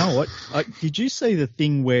 what? Did you see the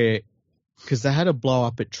thing where, because they had a blow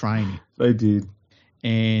up at training. They did.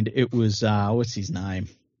 And it was, what's his name?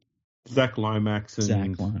 Zach Lomax and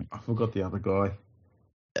Zach Lomax. I forgot the other guy.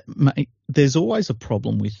 Mate, there's always a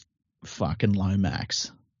problem with fucking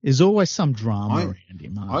Lomax. There's always some drama around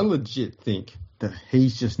him. I legit think that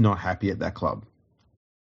he's just not happy at that club.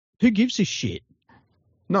 Who gives a shit?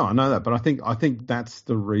 No, I know that, but I think that's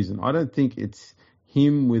the reason. I don't think it's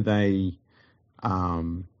him with an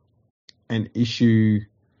issue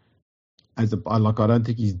as I don't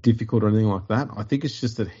think he's difficult or anything like that. I think it's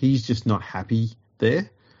just that he's just not happy there.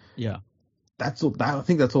 Yeah. That's all. I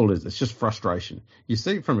think that's all it is. It's just frustration. You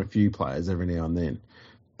see it from a few players every now and then,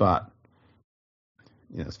 but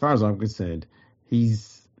as far as I'm concerned,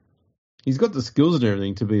 he's got the skills and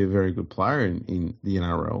everything to be a very good player in the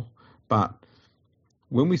NRL. But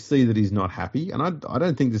when we see that he's not happy, and I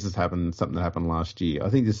don't think this has happened. Something that happened last year.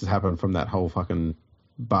 I think this has happened from that whole fucking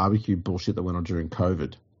barbecue bullshit that went on during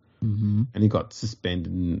COVID, and he got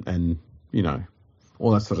suspended and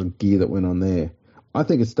all that sort of gear that went on there. I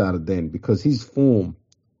think it started then because his form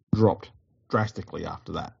dropped drastically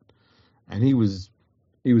after that. And he was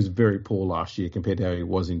very poor last year compared to how he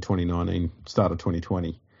was in 2019, start of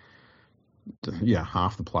 2020. Yeah,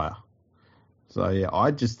 half the player. So, yeah,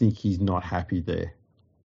 I just think he's not happy there.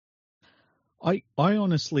 I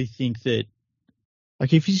honestly think that,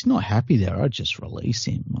 if he's not happy there, I'd just release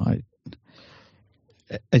him.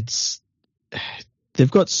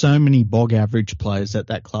 They've got so many bog average players at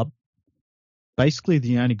that club. Basically,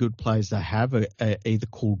 the only good players they have are either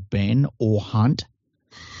called Ben or Hunt,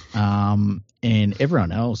 and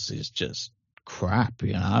everyone else is just crap.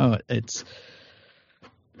 It's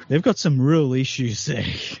They've got some real issues there.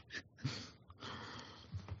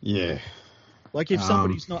 Yeah. Like if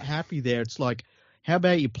somebody's not happy there, it's like, how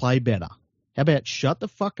about you play better? How about shut the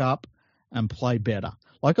fuck up and play better?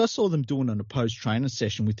 Like I saw them doing a post-training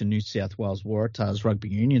session with the New South Wales Waratahs rugby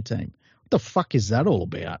union team. What the fuck is that all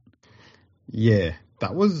about? Yeah,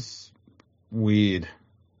 that was weird.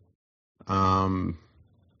 I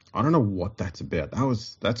don't know what that's about.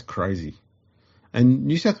 That's crazy. And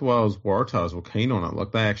New South Wales Waratahs were keen on it.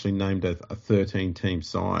 Like they actually named a 13-team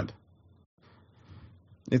side.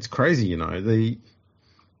 It's crazy, you know. The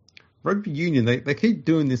rugby union, they keep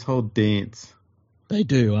doing this whole dance. They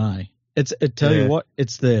do, eh? Tell you what,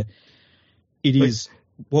 it is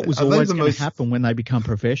what was always going to happen when they become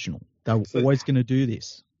professional. They were always going to do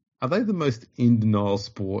this. Are they the most in denial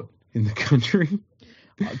sport in the country?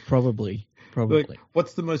 Probably. Like,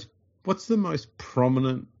 what's the most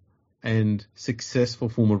prominent and successful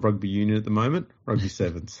form of rugby union at the moment? Rugby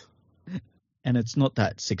sevens. And it's not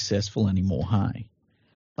that successful anymore, hey?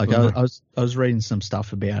 Like I was reading some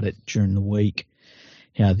stuff about it during the week,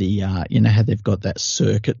 how how they've got that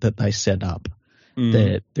circuit that they set up.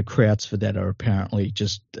 The crowds for that are apparently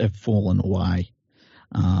just have fallen away.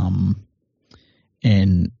 And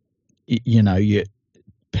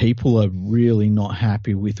people are really not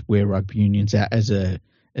happy with where rugby union's at as a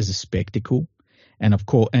spectacle. And of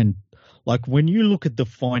course, and like when you look at the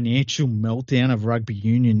financial meltdown of rugby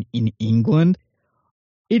union in England,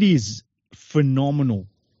 it is phenomenal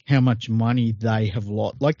how much money they have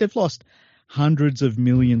lost. Like they've lost hundreds of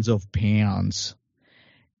millions of pounds,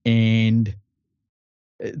 and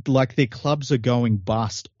like their clubs are going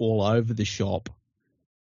bust all over the shop,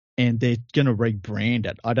 and they're going to rebrand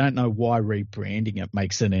it. I don't know why rebranding it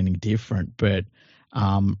makes it any different, but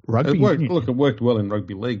rugby union, it worked well in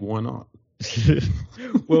rugby league. Why not?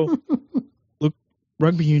 Well, look,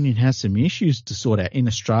 rugby union has some issues to sort out. In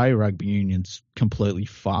Australia, rugby union's completely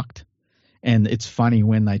fucked. And it's funny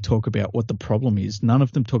when they talk about what the problem is, none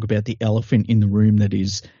of them talk about the elephant in the room that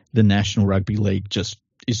is the National Rugby League just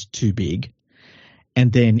is too big.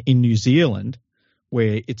 And then in New Zealand,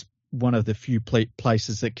 where it's one of the few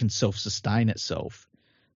places that can self-sustain itself,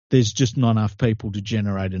 there's just not enough people to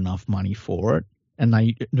generate enough money for it. And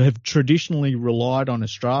they have traditionally relied on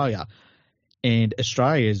Australia, and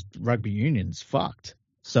Australia's rugby union's fucked.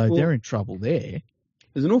 So they're in trouble there.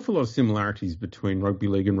 There's an awful lot of similarities between rugby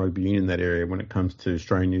league and rugby union in that area when it comes to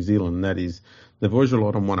Australia and New Zealand. And that is, they've always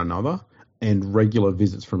relied on one another and regular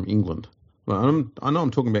visits from England. Well, I know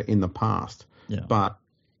I'm talking about in the past, but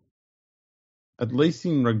at least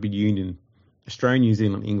in rugby union, Australia, New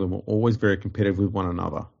Zealand, England were always very competitive with one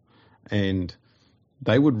another, and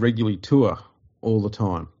they would regularly tour all the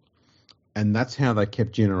time. And that's how they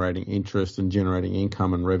kept generating interest and generating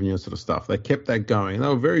income and revenue sort of stuff. They kept that going. They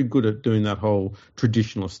were very good at doing that whole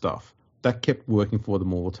traditional stuff. That kept working for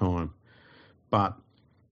them all the time. But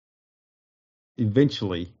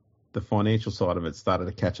eventually, the financial side of it started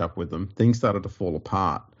to catch up with them. Things started to fall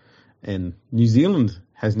apart. And New Zealand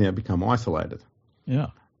has now become isolated.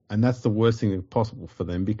 Yeah. And that's the worst thing possible for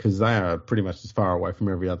them because they are pretty much as far away from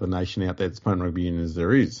every other nation out there that's playing rugby union as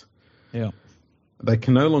there is. Yeah. They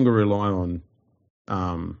can no longer rely on,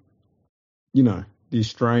 the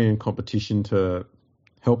Australian competition to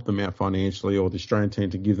help them out financially or the Australian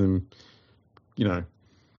team to give them,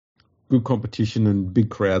 good competition and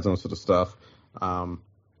big crowds and that sort of stuff.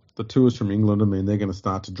 The tours from England, they're going to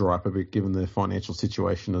start to dry up a bit given their financial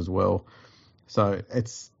situation as well. So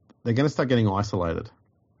they're going to start getting isolated.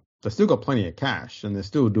 They've still got plenty of cash and they're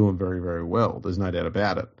still doing very, very well. There's no doubt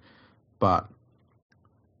about it. But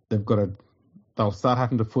they'll start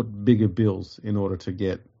having to foot bigger bills in order to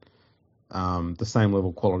get the same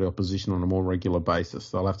level quality opposition on a more regular basis.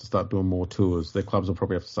 They'll have to start doing more tours. Their clubs will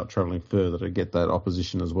probably have to start travelling further to get that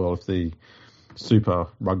opposition as well if the Super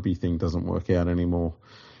Rugby thing doesn't work out anymore.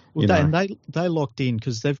 Well, they locked in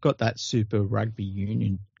because they've got that Super Rugby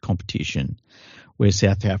Union competition where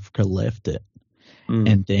South Africa left it.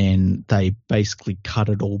 And then they basically cut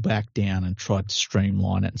it all back down and tried to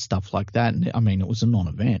streamline it and stuff like that. And it was a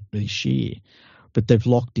non-event this year, but they've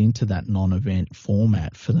locked into that non-event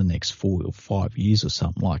format for the next 4 or 5 years or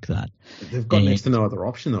something like that. They've got next to no other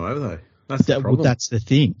option though, have they? That's the problem. Well, that's the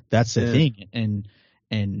thing. That's the thing.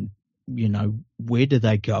 And where do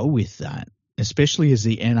they go with that? Especially as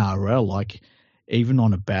the NRL, like even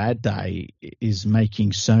on a bad day, is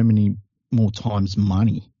making so many more times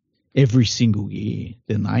money every single year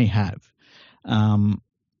than they have. If I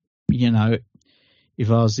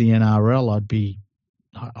was the NRL,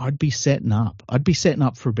 I'd be setting up. I'd be setting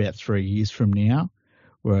up for about 3 years from now,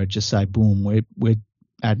 where I'd just say, boom, we're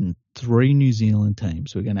adding 3 New Zealand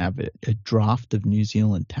teams. We're going to have a draft of New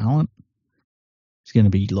Zealand talent. It's going to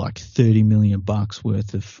be like $30 million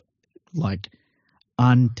worth of like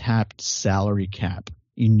untapped salary cap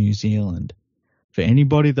in New Zealand for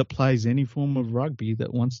anybody that plays any form of rugby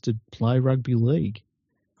that wants to play rugby league.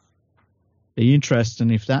 Be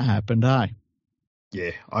interesting if that happened, eh?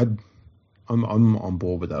 Yeah, I'm on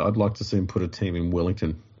board with that. I'd like to see him put a team in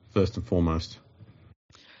Wellington first and foremost.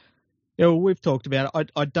 Yeah, well, we've talked about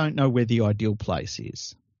it. I don't know where the ideal place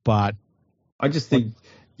is, but I just think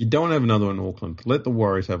you don't want to have another one in Auckland. Let the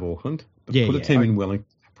Warriors have Auckland, but put a team in Wellington.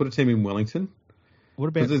 Put a team in Wellington. What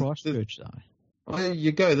about Christchurch though? Well,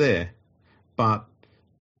 you go there, but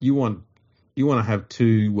you want to have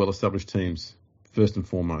 2 well-established teams first and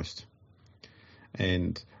foremost.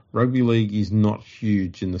 And rugby league is not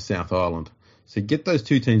huge in the South Island, so get those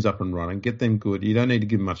 2 teams up and running, get them good. You don't need to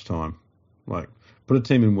give them much time. Like put a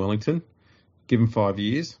team in Wellington, give them 5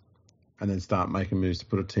 years, and then start making moves to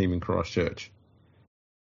put a team in Christchurch.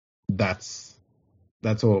 That's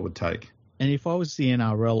all it would take. And if I was the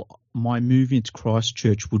NRL, my move into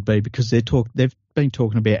Christchurch would be because they've been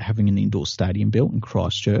talking about having an indoor stadium built in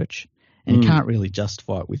Christchurch, and you can't really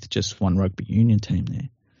justify it with just one rugby union team there.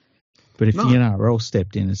 But if the NRL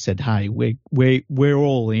stepped in and said, "Hey, we're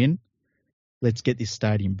all in, let's get this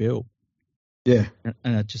stadium built," yeah,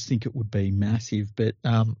 and I just think it would be massive. But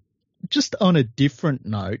just on a different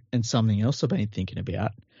note, and something else I've been thinking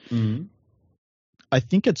about, I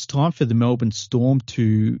think it's time for the Melbourne Storm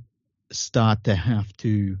to start to have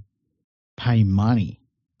to pay money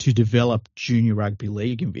to develop junior rugby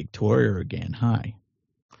league in Victoria again. Hey,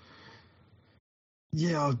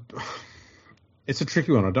 yeah. It's a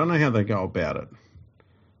tricky one. I don't know how they go about it.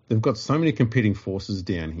 They've got so many competing forces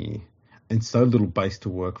down here and so little base to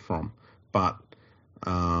work from. But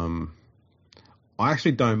I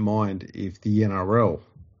actually don't mind if the NRL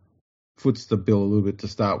foots the bill a little bit to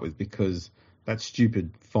start with, because that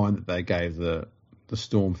stupid fine that they gave the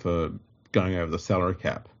Storm for going over the salary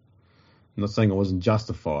cap, I'm not saying it wasn't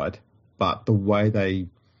justified, but the way they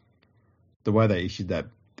issued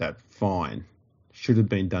that fine should have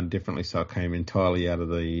been done differently, so it came entirely out of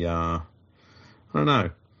the, I don't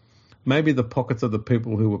know, maybe the pockets of the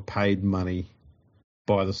people who were paid money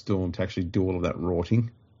by the Storm to actually do all of that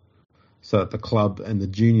rorting, so that the club and the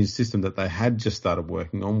junior system that they had just started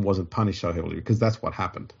working on wasn't punished so heavily, because that's what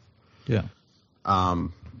happened. Yeah. But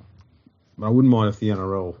I wouldn't mind if the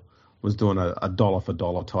NRL was doing a dollar for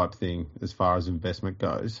dollar type thing as far as investment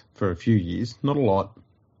goes for a few years, not a lot,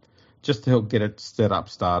 just to help get it set up,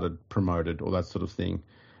 started, promoted, all that sort of thing,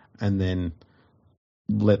 and then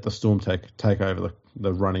let the Storm take over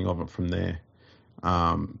the running of it from there.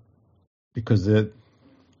 Because as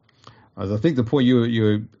I think the point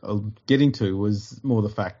you were getting to was more the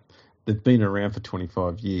fact they've been around for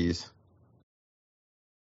 25 years.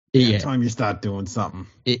 Yeah. Time you start doing something.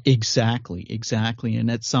 Exactly.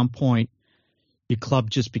 And at some point, your club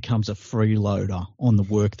just becomes a freeloader on the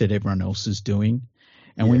work that everyone else is doing.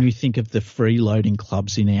 And when you think of the freeloading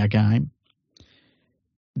clubs in our game,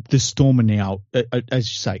 the Storm are now,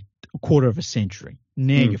 as you say, a quarter of a century.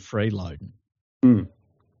 Now you're freeloading. You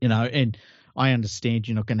know, and I understand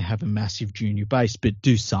you're not going to have a massive junior base, but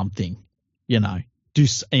do something, do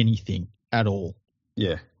anything at all.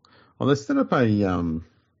 Yeah. Well, they set up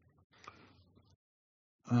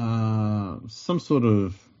some sort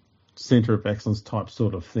of centre of excellence type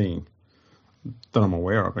sort of thing that I'm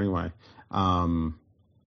aware of anyway,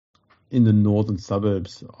 in the northern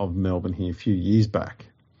suburbs of Melbourne here a few years back.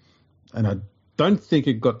 And I don't think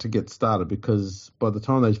it got to get started because by the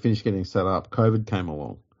time they finished getting set up, COVID came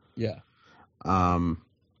along. Yeah. But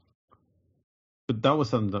that was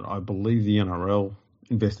something that I believe the NRL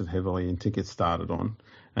invested heavily in to get started on.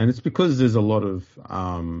 And it's because there's a lot of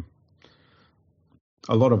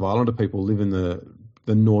Islander people live in the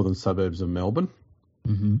northern suburbs of Melbourne.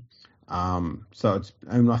 Mm-hmm.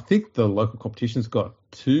 And I think the local competition's got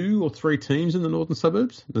 2 or 3 teams in the northern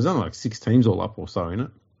suburbs. There's only like 6 teams all up or so in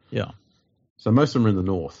it. Yeah. So most of them are in the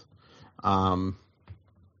north.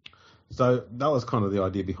 So that was kind of the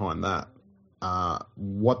idea behind that.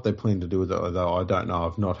 What they plan to do with it, though, I don't know.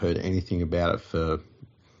 I've not heard anything about it for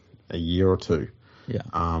a year or 2. Yeah.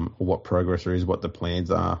 Or what progress there is, what the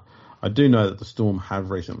plans are. I do know that the Storm have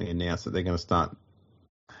recently announced that they're going to start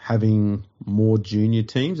having more junior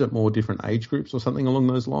teams at more different age groups or something along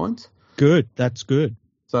those lines. Good. That's good.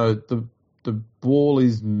 So the ball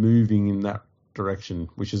is moving in that direction,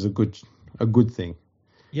 which is a good thing.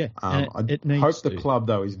 Yeah. I hope the club,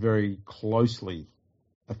 though, is very closely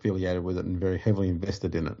affiliated with it and very heavily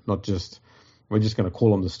invested in it. Not just, we're just going to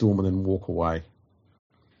call them the Storm and then walk away.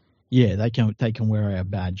 Yeah, they can wear our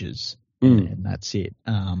badges, and that's it.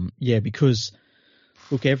 Because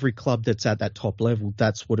look, every club that's at that top level,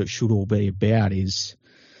 that's what it should all be about. Is,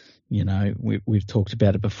 you know, we've talked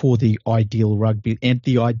about it before. The ideal rugby and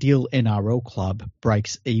the ideal NRL club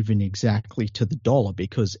breaks even exactly to the dollar,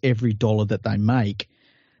 because every dollar that they make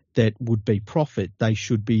that would be profit, they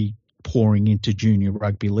should be pouring into junior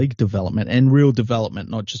rugby league development and real development,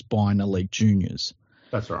 not just buying elite juniors.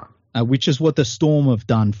 That's right. Which is what the Storm have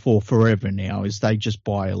done for forever now, is they just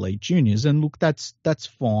buy elite juniors. And look, that's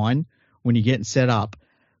fine when you're getting set up,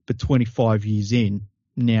 but 25 years in,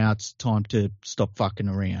 now it's time to stop fucking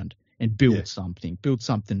around and build something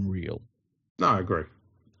real. No, I agree.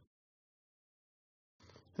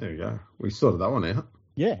 There you go. We sorted that one out.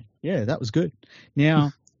 Yeah, that was good.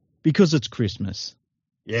 Now, because it's Christmas,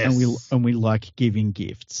 yes, and we like giving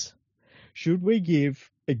gifts, should we give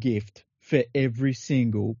a gift for every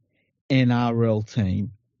single NRL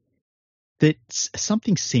team that's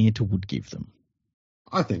something Santa would give them?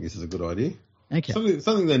 I think this is a good idea. Okay.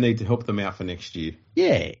 Something they need to help them out for next year.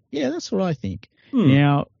 Yeah, that's what I think.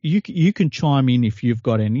 Now, you can chime in if you've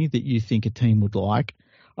got any that you think a team would like.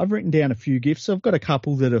 I've written down a few gifts. I've got a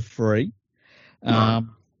couple that are free.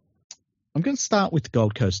 I'm going to start with the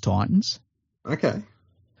Gold Coast Titans. Okay.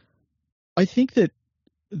 I think that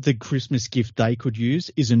the Christmas gift they could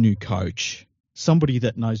use is a new coach. Somebody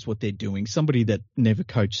that knows what they're doing, somebody that never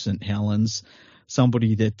coached St. Helens,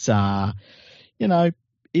 somebody that,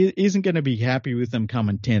 isn't going to be happy with them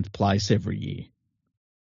coming 10th place every year.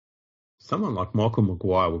 Someone like Michael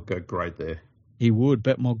Maguire would go great there. He would,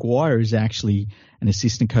 but Maguire is actually an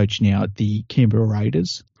assistant coach now at the Canberra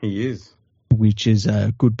Raiders. He is. Which is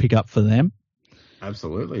a good pickup for them.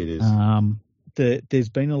 Absolutely it is. There's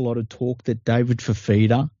been a lot of talk that David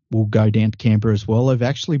Fafita will go down to Canberra as well. They've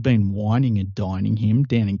actually been wining and dining him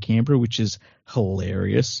down in Canberra, which is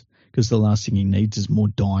hilarious, because the last thing he needs is more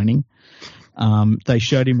dining. They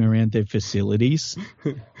showed him around their facilities.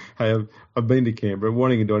 Hey, I've been to Canberra.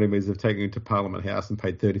 Wining and dining means they've taken him to Parliament House and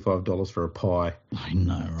paid $35 for a pie. I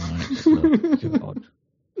know, right? Oh, God.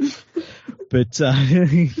 But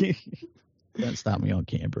don't start me on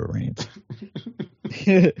Canberra rant.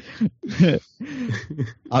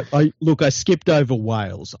 I skipped over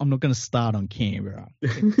Wales. I'm not going to start on Canberra.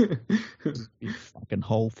 It's a fucking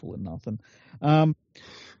hole full of nothing.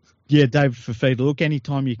 David Fafita. Look,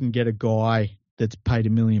 anytime you can get a guy that's paid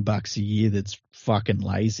 $1 million a year that's fucking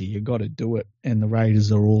lazy, you got to do it. And the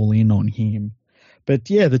Raiders are all in on him. But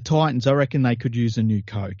the Titans, I reckon they could use a new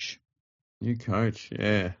coach. New coach,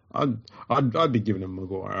 yeah. I'd be giving him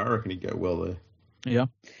Maguire. I reckon he'd go well there. Yeah.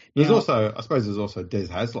 There's also Des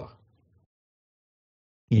Hasler.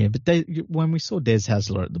 Yeah, but when we saw Des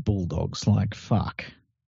Hasler at the Bulldogs, like, fuck.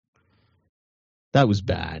 That was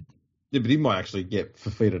bad. Yeah, but he might actually get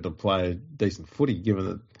Fafita to play decent footy, given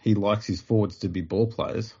that he likes his forwards to be ball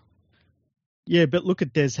players. Yeah, but look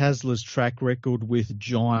at Des Hasler's track record with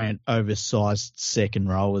giant, oversized second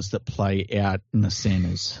rowers that play out in the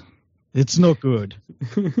centres. It's not good.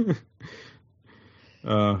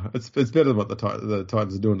 It's better than what the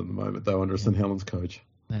Titans are doing at the moment, though, under a St. Helens coach.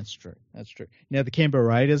 That's true. Now, the Canberra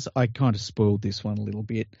Raiders, I kind of spoiled this one a little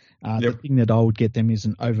bit. The thing that I would get them is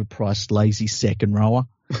an overpriced, lazy second rower.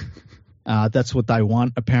 That's what they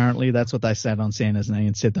want, apparently. That's what they sat on Santa's knee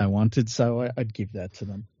and said they wanted, so I'd give that to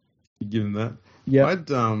them. You give them that? Yeah.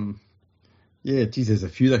 There's a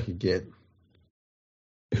few they could get.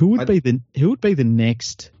 Who would be the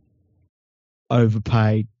next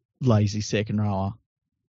overpaid, lazy second rower?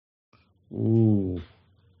 Ooh.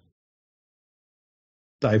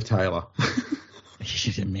 Dave Taylor.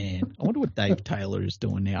 Man, I wonder what Dave Taylor is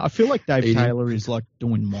doing now. I feel like Dave Taylor is like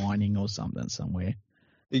doing mining or something somewhere.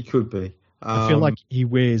 He could be. I feel like he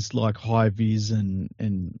wears like high vis and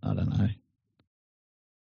I don't know.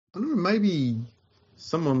 I don't know, maybe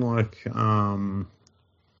someone like that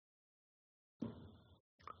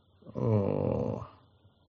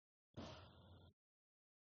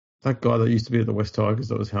guy that used to be at the West Tigers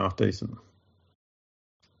that was half decent.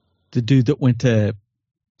 The dude that went to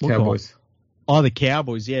Cowboys. Oh, the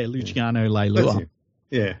Cowboys, yeah, Luciano Leilua.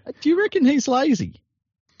 Yeah. Do you reckon he's lazy?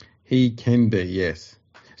 He can be, yes.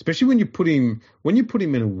 Especially when you put him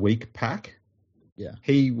in a weak pack. Yeah.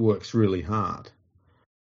 He works really hard.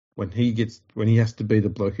 When he has to be the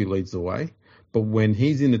bloke who leads the way. But when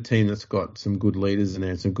he's in a team that's got some good leaders in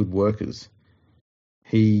there and some good workers,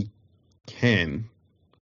 he can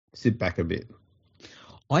sit back a bit.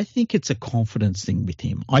 I think it's a confidence thing with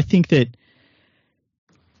him. I think that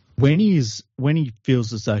when he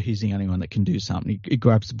feels as though he's the only one that can do something, he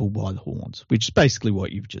grabs the bull by the horns, which is basically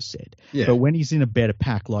what you've just said. Yeah. But when he's in a better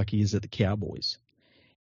pack like he is at the Cowboys,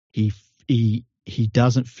 he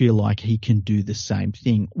doesn't feel like he can do the same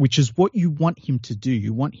thing, which is what you want him to do.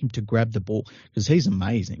 You want him to grab the ball because he's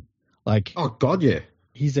amazing. Like, oh God, yeah,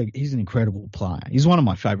 he's an incredible player. He's one of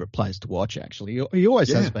my favorite players to watch. Actually, he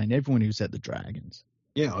always has been. Everyone who's at the Dragons.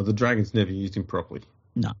 Yeah, the Dragons never used him properly.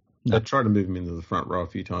 No. They tried to move him into the front row a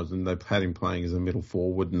few times, and they've had him playing as a middle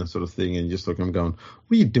forward and that sort of thing. And you just look at him going,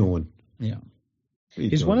 "What are you doing?" Yeah,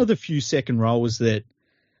 he's one of the few second rowers that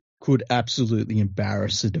could absolutely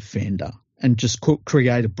embarrass a defender and just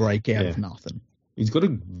create a break out of nothing. He's got a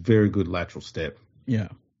very good lateral step. Yeah.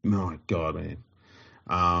 My God, man.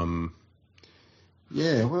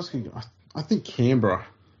 Yeah, what else can you... I think Canberra,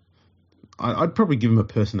 I'd probably give him a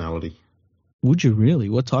personality. Would you really?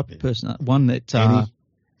 What type of personality? One that...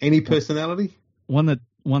 Any personality? One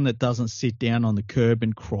that doesn't sit down on the curb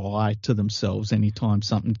and cry to themselves anytime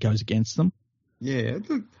something goes against them? Yeah,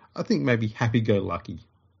 I think maybe happy-go-lucky.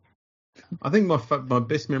 I think my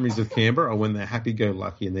best memories of Canberra are when they're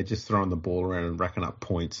happy-go-lucky and they're just throwing the ball around and racking up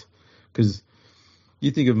points. Because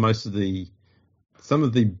you think of some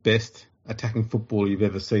of the best attacking football you've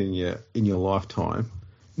ever seen in your lifetime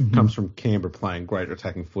comes from Canberra playing great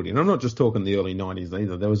attacking footy. And I'm not just talking the early 90s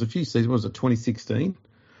either. There was a few seasons, was it 2016?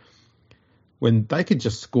 When they could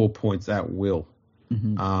just score points at will.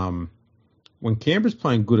 Mm-hmm. When Canberra's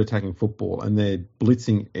playing good attacking football and they're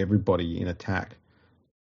blitzing everybody in attack,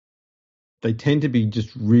 they tend to be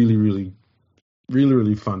just really, really, really,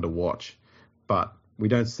 really fun to watch. But we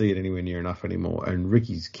don't see it anywhere near enough anymore. And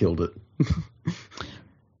Ricky's killed it.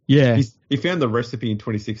 Yeah. He found the recipe in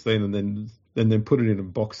 2016 and then put it in a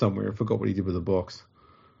box somewhere and forgot what he did with the box.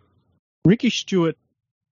 Ricky Stewart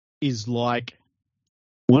is like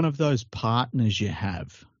one of those partners you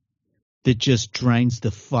have that just drains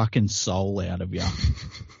the fucking soul out of you.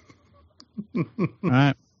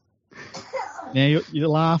 Right? Now you're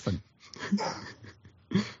laughing.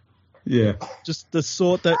 Yeah. Just the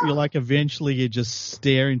sort that you're like, eventually you just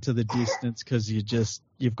stare into the distance because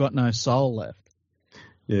you've got no soul left.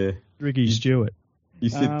 Yeah. Ricky Stewart. You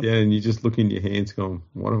sit down and you just look in your hands going,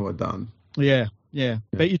 what have I done? Yeah.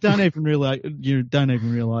 But you don't even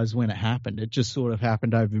realize when it happened. It just sort of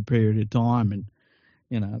happened over a period of time, and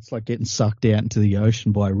it's like getting sucked out into the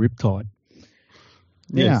ocean by a riptide.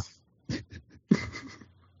 Yes. Yeah.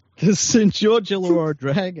 The St. George Illawarra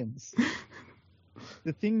Dragons.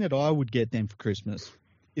 The thing that I would get them for Christmas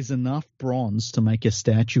is enough bronze to make a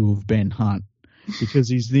statue of Ben Hunt, because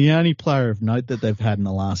he's the only player of note that they've had in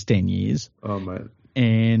the last 10 years. Oh, mate.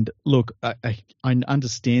 And look, I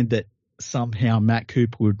understand that somehow Matt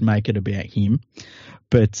Cooper would make it about him.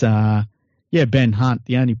 But, Ben Hunt,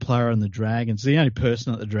 the only player on the Dragons, the only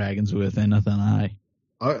person at the Dragons worth anything, eh?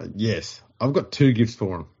 Yes. I've got two gifts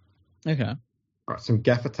for him. Okay. All right, some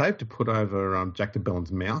gaffer tape to put over Jack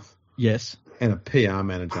DeBellin's mouth. Yes. And a PR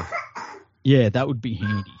manager. Yeah, that would be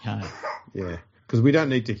handy, hey? Yeah, because we don't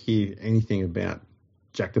need to hear anything about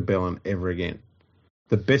Jack DeBellin ever again.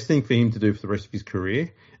 The best thing for him to do for the rest of his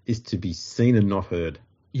career is to be seen and not heard.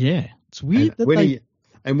 Yeah, it's weird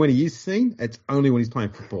and when he is seen, it's only when he's playing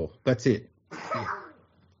football. That's it. Yeah.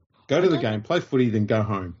 Go to the game, play footy, then go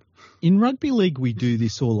home. In rugby league, we do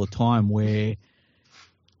this all the time where,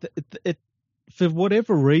 for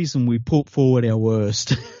whatever reason, we put forward our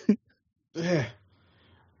worst. Yeah.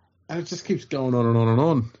 And it just keeps going on and on and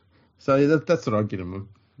on. So that's what I'd get them.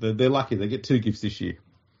 They're lucky. They get two gifts this year.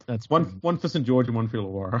 That's one for St. George and one for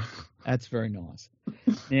Illawarra. That's very nice.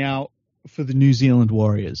 Now, for the New Zealand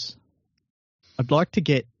Warriors, I'd like to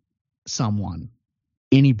get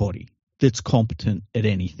anybody that's competent at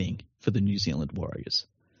anything for the New Zealand Warriors.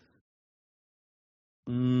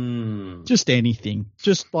 Just anything.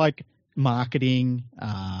 Just like marketing,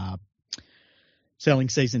 selling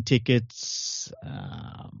season tickets,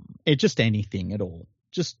 just anything at all.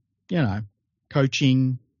 Just,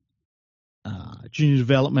 coaching, junior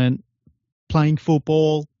development, playing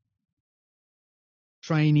football,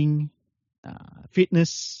 training,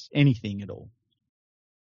 fitness, anything at all.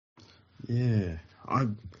 Yeah,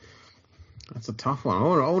 that's a tough one. I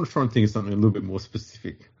want to try and think of something a little bit more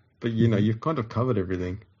specific. But, you've kind of covered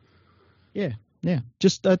everything. Yeah.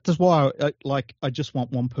 Just that's why I just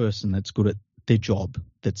want one person that's good at their job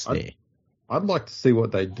that's there. I'd like to see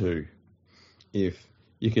what they do if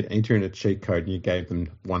you could enter in a cheat code and you gave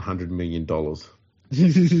them $100 million. Boom.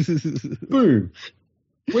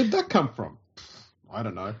 Where'd that come from? I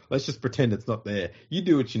don't know. Let's just pretend it's not there. You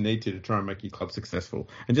do what you need to try and make your club successful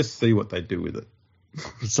and just see what they do with it.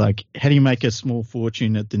 It's like, how do you make a small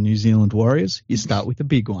fortune at the New Zealand Warriors? You start with a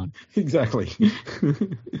big one. Exactly.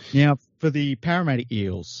 Now, for the Parramatta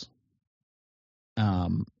Eels, a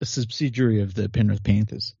subsidiary of the Penrith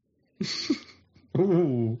Panthers,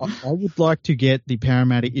 Ooh. I would like to get the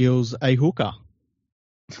Parramatta Eels a hooker.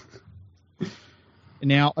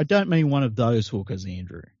 Now, I don't mean one of those hookers,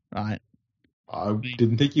 Andrew, right? I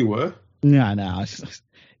didn't think you were. No.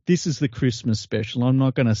 This is the Christmas special. I'm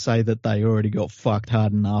not going to say that they already got fucked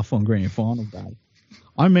hard enough on grand final day.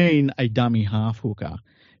 I mean a dummy half hooker,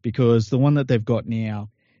 because the one that they've got now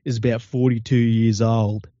is about 42 years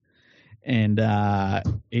old. And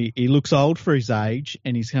he looks old for his age,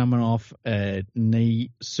 and he's coming off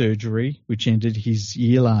knee surgery, which ended his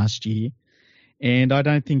year last year. And I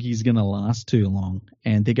don't think he's going to last too long,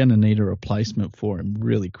 and they're going to need a replacement for him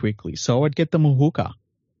really quickly. So I'd get them a hooker.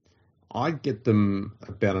 I'd get them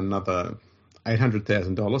about another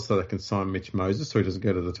 $800,000 so they can sign Mitch Moses so he doesn't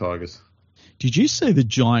go to the Tigers. Did you see the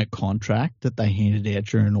giant contract that they handed out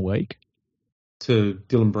during the week? To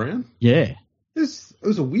Dylan Brown? Yeah. It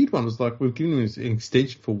was a weird one. It was like we've given him an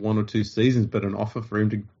extension for 1 or 2 seasons, but an offer for him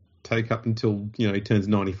to take up until he turns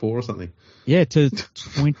 94 or something. Yeah, to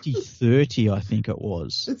 2030, I think it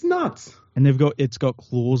was. It's nuts. And it's got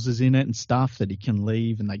clauses in it and stuff that he can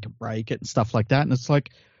leave and they can break it and stuff like that. And it's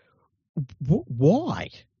like, why?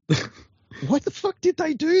 Why the fuck did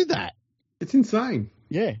they do that? It's insane.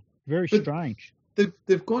 Yeah, very strange.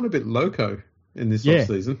 They've gone a bit loco in this off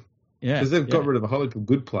season. Yeah, because they've got rid of a whole heap of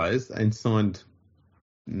good players and signed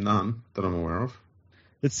none that I'm aware of.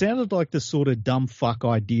 It sounded like the sort of dumb fuck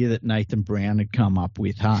idea that Nathan Brown had come up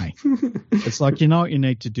with, hey? It's like, you know what you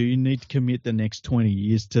need to do? You need to commit the next 20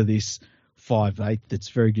 years to this 5'8" that's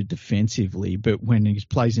very good defensively, but when he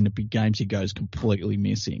plays in the big games, he goes completely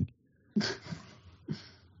missing.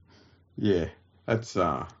 Yeah, that's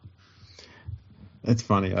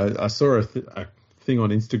funny. I saw a thing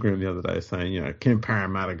on Instagram the other day saying, can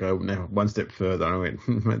Parramatta go now one step further? I went,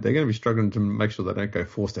 they're going to be struggling to make sure they don't go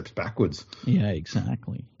 4 steps backwards. Yeah,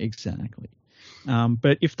 exactly.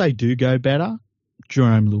 But if they do go better,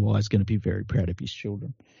 Jerome Luai is going to be very proud of his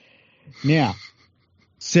children. Now,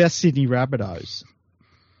 South Sydney Rabbitohs.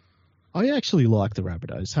 I actually like the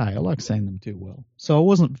Rabbitohs. Hey, I like seeing them do well. So I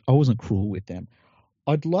wasn't cruel with them.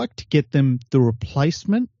 I'd like to get them the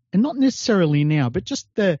replacement, and not necessarily now, but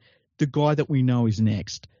just the guy that we know is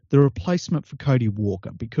next, the replacement for Cody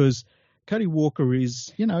Walker, because Cody Walker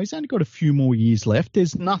is, he's only got a few more years left.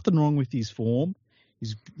 There's nothing wrong with his form.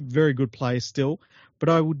 He's a very good player still, but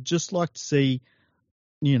I would just like to see,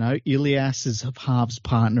 Ilias's halves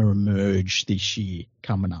partner emerge this year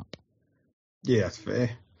coming up. Yeah, that's fair.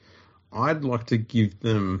 I'd like to give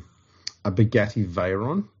them a Bugatti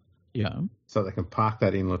Veyron. Yeah. So they can park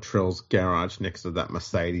that in Latrell's garage next to that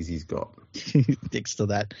Mercedes he's got. Next to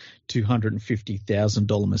that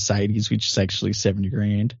 $250,000 Mercedes, which is actually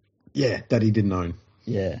 $70,000. Yeah, that he didn't own.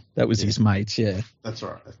 Yeah, that was his mate's. Yeah, that's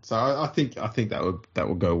right. So I think that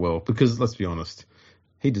would go well, because let's be honest,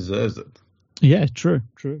 he deserves it. Yeah, true.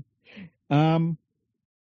 The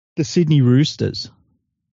Sydney Roosters.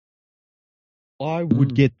 I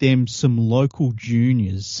would get them some local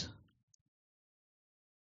juniors.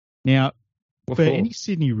 Now, for any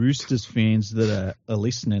Sydney Roosters fans that are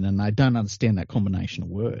listening and they don't understand that combination of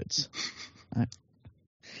words, right?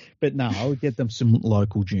 But no, I would get them some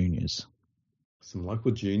local juniors. Some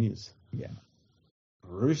local juniors? Yeah.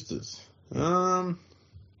 Roosters. You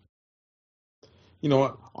know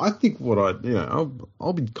what? I think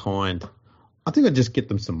I'll be kind. I think I'd just get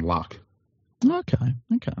them some luck. Okay.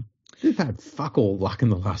 They've had fuck all luck in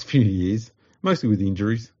the last few years, mostly with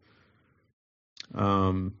injuries.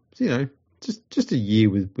 Just a year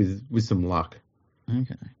with some luck.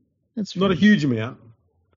 Okay, that's not a huge amount.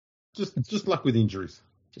 Just luck with injuries.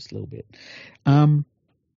 Just a little bit.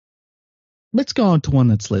 Let's go on to one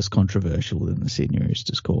that's less controversial than the Sydney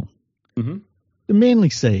Roosters call. Mm-hmm. The Manly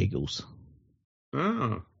Sea Eagles.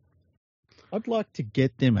 Oh. I'd like to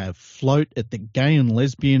get them a float at the gay and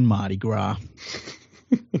lesbian Mardi Gras.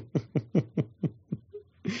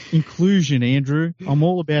 Inclusion, Andrew. I'm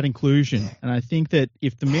all about inclusion. And I think that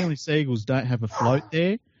if the Manly Sea Eagles don't have a float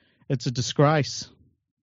there, it's a disgrace.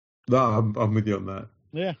 No, I'm with you on that.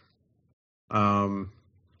 Yeah.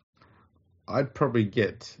 I'd probably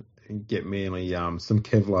get Manly some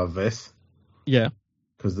Kevlar vests. Yeah.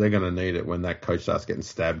 Because they're going to need it when that coach starts getting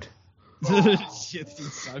stabbed.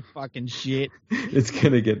 It's so fucking shit. It's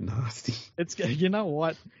going to get nasty. You know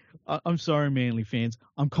what? I'm sorry, Manly fans.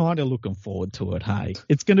 I'm kind of looking forward to it, hey.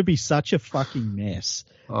 It's going to be such a fucking mess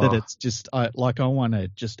that it's just, I want to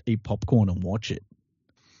just eat popcorn and watch it.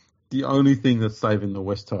 The only thing that's saving the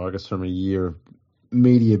West Tigers from a year of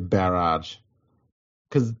media barrage,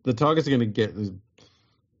 because the Tigers are going to get,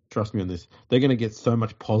 trust me on this, they're going to get so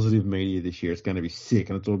much positive media this year, it's going to be sick,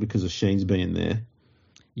 and it's all because of Sheen's being there.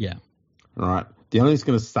 Yeah. All right. The only thing that's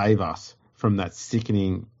going to save us from that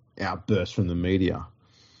sickening outburst from the media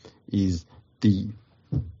is the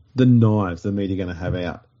knives the media are going to have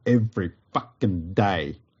out every fucking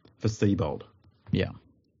day for Seabold. Yeah.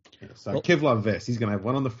 So Kevlar vest, he's going to have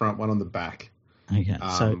one on the front, one on the back. Okay.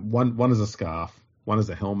 So one is a scarf, one is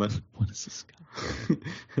a helmet. What is a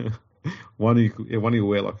scarf? one you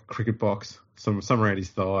wear like a cricket box, some around his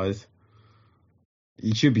thighs.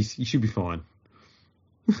 You should be fine.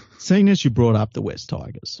 Seeing as you brought up the West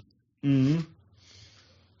Tigers, Mm-hmm.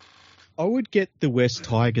 I would get the West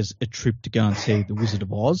Tigers a trip to go and see the Wizard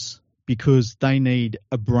of Oz because they need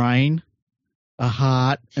a brain, a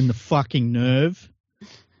heart, and the fucking nerve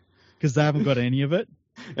because they haven't got any of it.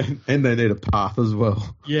 And they need a path as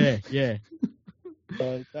well. Yeah.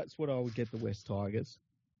 So that's what I would get the West Tigers.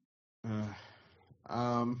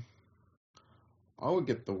 I would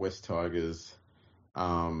get the West Tigers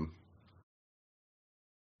a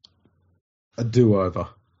do-over.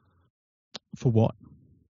 For what?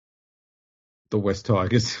 The West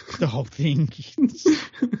Tigers. The whole thing.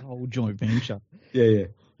 The whole joint venture. Yeah.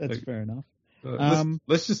 That's fair enough.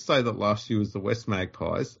 Let's just say that last year was the West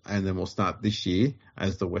Magpies, and then we'll start this year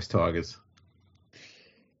as the West Tigers.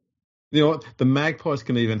 You know what? The Magpies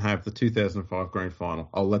can even have the 2005 grand final.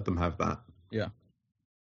 I'll let them have that. Yeah.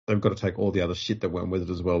 They've got to take all the other shit that went with it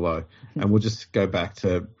as well, though. And we'll just go back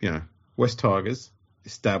to, West Tigers,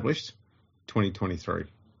 established, 2023.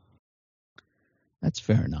 That's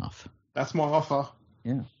fair enough. That's my offer.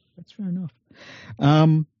 Yeah, that's fair enough.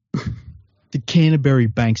 The Canterbury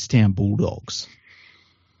Bankstown Bulldogs.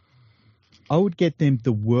 I would get them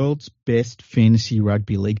the world's best fantasy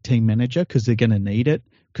rugby league team manager because they're going to need it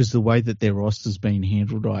because the way that their roster's being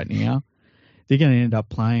handled right now, they're going to end up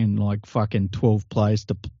playing like fucking 12 players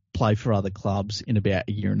to play for other clubs in about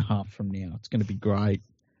a year and a half from now. It's going to be great.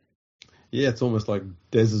 Yeah, it's almost like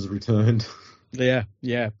Des has returned. Yeah.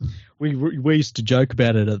 We used to joke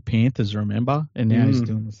about it at the Panthers, remember? And now he's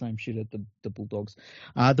doing the same shit at the Bulldogs.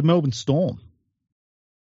 The Melbourne Storm.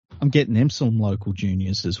 I'm getting them some local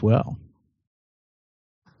juniors as well.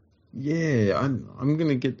 Yeah, I'm going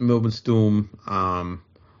to get Melbourne Storm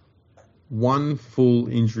one full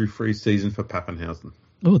injury-free season for Pappenhausen.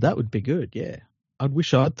 Oh, that would be good, yeah. I'd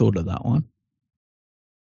wish I'd thought of that one.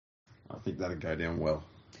 I think that'd go down well.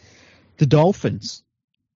 The Dolphins,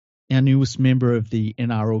 our newest member of the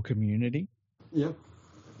NRL community. Yep.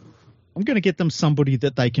 I'm going to get them somebody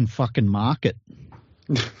that they can fucking market.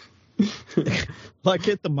 Like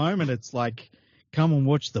at the moment, it's like, come and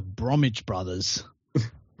watch the Bromwich Brothers.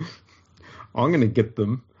 I'm going to get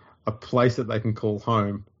them a place that they can call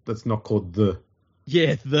home that's not called the.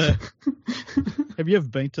 Yeah, the. Have you ever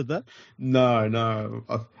been to the? No.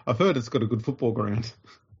 I've heard it's got a good football ground.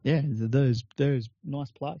 Yeah, there's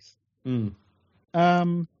nice place. Mm.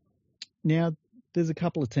 Now, there's a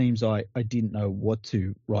couple of teams I didn't know what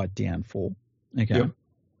to write down for. Okay. Yep.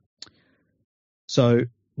 So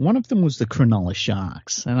one of them was the Cronulla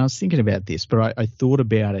Sharks, and I was thinking about this, but I thought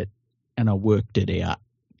about it and I worked it out.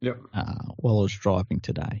 Yep. While I was driving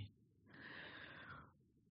today.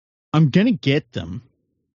 I'm going to get them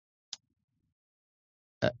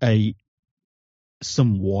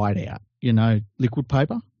some whiteout, liquid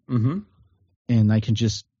paper. Mm-hmm. And they can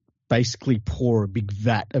just basically pour a big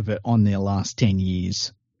vat of it on their last 10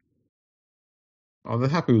 years. Oh, they're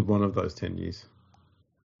happy with one of those 10 years.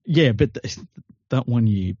 Yeah, but that 1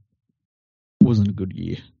 year wasn't a good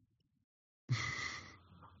year.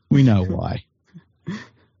 We know why.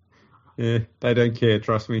 Yeah, they don't care,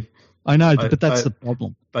 trust me. I know, but that's the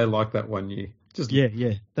problem. They like that 1 year.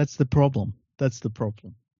 Yeah, that's the problem. Yeah,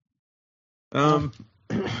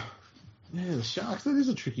 the Sharks, that is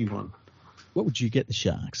a tricky one. What would you get the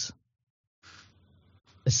Sharks?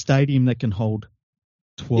 A stadium that can hold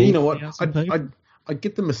 12. Yeah, you know what? I'd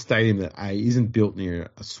get them a stadium that isn't built near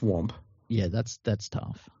a swamp. Yeah, that's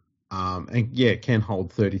tough. And yeah, it can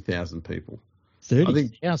hold 30,000 people.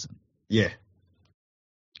 30,000? Yeah.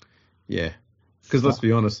 Because let's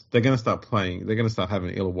be honest, they're going to start playing. They're going to start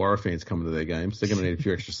having Illawarra fans coming to their games. They're going to need a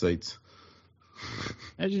few extra seats.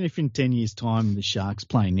 Imagine if in 10 years' time the Sharks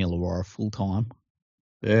playing Illawarra full time.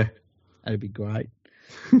 Yeah. That'd be great.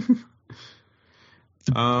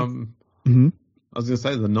 I was going to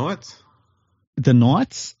say the Knights. The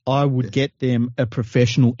Knights, I would get them a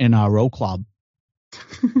professional NRL club.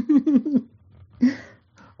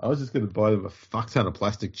 I was just going to buy them a fuck ton of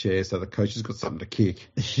plastic chairs so the coach has got something to kick.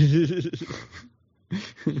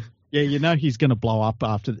 Yeah, he's going to blow up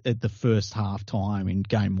at the first half time in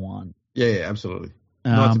game one. Yeah, absolutely.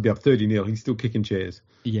 Knights would be up 30-0. He's still kicking chairs.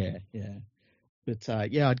 Yeah. But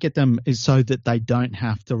I'd get them so that they don't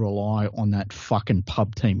have to rely on that fucking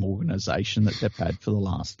pub team organisation that they've had for the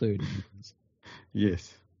last 30 years.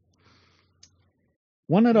 Yes.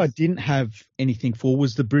 One that I didn't have anything for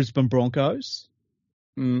was the Brisbane Broncos.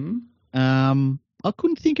 Mm-hmm. I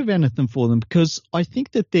couldn't think of anything for them because I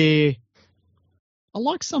think that I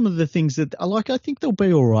like some of the things that I like. I think they'll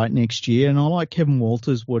be all right next year, and I like Kevin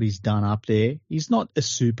Walters, what he's done up there. He's not a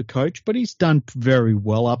super coach, but he's done very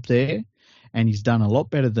well up there, and he's done a lot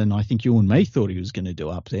better than I think you and me thought he was going to do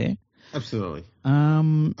up there. Absolutely.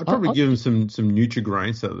 I'd probably give them some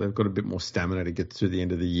Nutri-Grain so that they've got a bit more stamina to get through the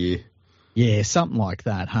end of the year. Yeah, something like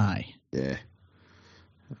that, hey? Yeah.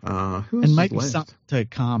 And maybe something to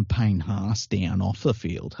calm Payne Haas down off the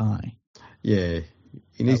field, hey? Yeah,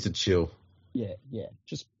 he needs to chill. Yeah.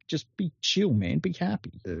 Just be chill, man. Be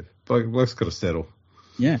happy. Yeah, bloke's got to settle.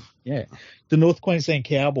 Yeah. The North Queensland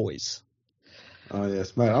Cowboys. Oh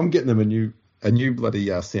yes, mate. I'm getting them a new bloody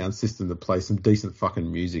sound system to play some decent fucking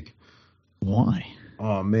music. Why?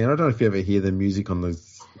 Oh man, I don't know if you ever hear the music on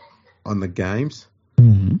the games.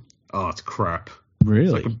 Mm-hmm. Oh, it's crap. Really?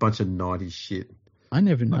 It's like a bunch of 90s shit. I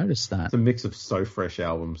never noticed that. It's a mix of So Fresh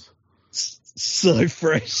albums. So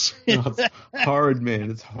Fresh. Oh, it's horrid,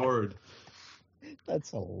 man. It's horrid.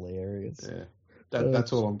 That's hilarious. Yeah.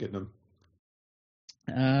 That's all I'm getting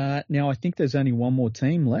them. Now, I think there's only one more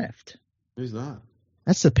team left. Who's that?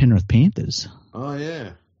 That's the Penrith Panthers. Oh,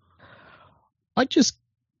 yeah. I just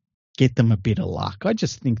get them a bit of luck. I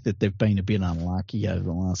just think that they've been a bit unlucky over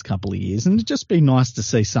the last couple of years, and it'd just be nice to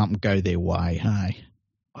see something go their way, hey?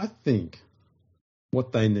 I think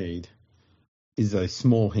what they need is a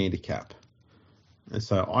small handicap. And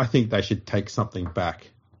so I think they should take something back.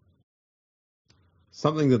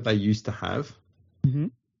 Something that they used to have. Mm-hmm.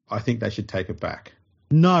 I think they should take it back.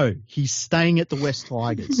 No, he's staying at the West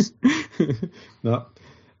Tigers. No,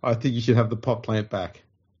 I think you should have the pot plant back.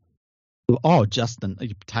 Oh, Justin, a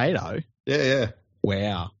potato? Yeah.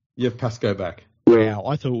 Wow. You have Pascoe back. Wow,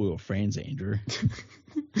 I thought we were friends, Andrew.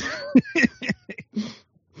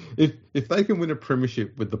 If they can win a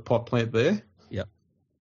premiership with the pot plant there, yep,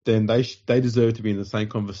 then they deserve to be in the same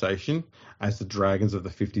conversation as the Dragons of the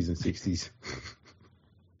 50s and 60s.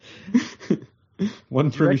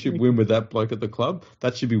 One premiership win with that bloke at the club,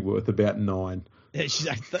 that should be worth about 9. They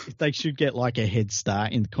should get like a head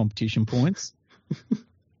start in the competition points.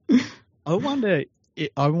 I wonder,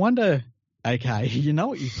 okay, you know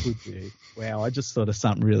what you could do? Wow, I just thought of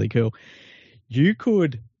something really cool. You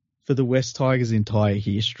could, for the West Tigers' entire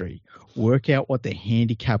history, work out what the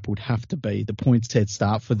handicap would have to be, the points head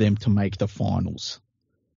start for them to make the finals.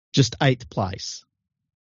 Just 8th place.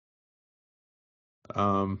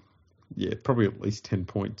 Yeah, probably at least 10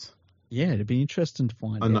 points. Yeah, it'd be interesting to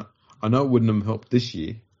find out. I know it wouldn't have helped this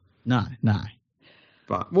year. No.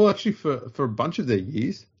 But, well, actually, for a bunch of their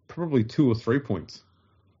years, probably 2 or 3 points.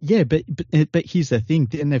 Yeah, but here's the thing.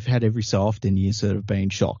 Then they've had every so often years that have been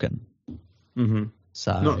shocking. Mm-hmm.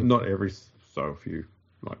 So not every so few.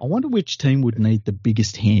 I wonder which team would need the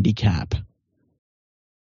biggest handicap.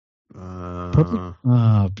 Probably.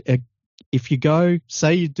 If you go,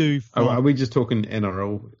 say you do. Are we just talking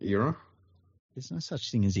NRL era? There's no such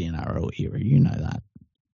thing as the NRL era. You know that.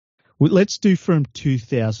 Well, let's do from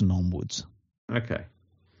 2000 onwards. Okay.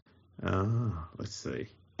 Let's see.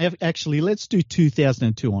 Actually, let's do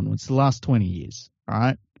 2002 onwards, the last 20 years. All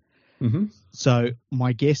right? Mm-hmm. So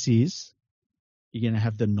my guess is you're going to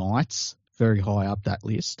have the Knights very high up that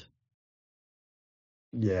list.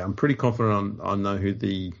 Yeah, I'm pretty confident I know who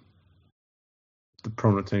the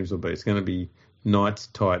prominent teams will be. It's going to be Knights,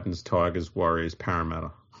 Titans, Tigers, Warriors,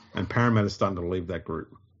 Parramatta. And Parramatta's starting to leave that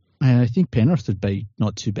group. And I think Penrith would be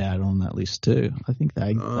not too bad on that list too. I think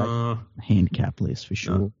they handicap list for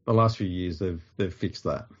sure. No, the last few years they've fixed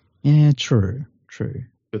that. Yeah, true.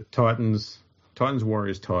 But Titans,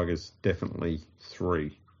 Warriors, Tigers, definitely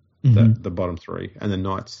 3. Mm-hmm. The bottom 3, and the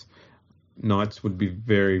Knights would be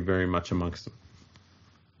very, very much amongst them.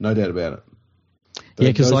 No doubt about it.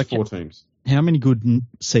 Because those like 4 teams. How many good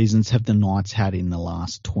seasons have the Knights had in the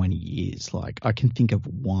last 20 years? Like I can think of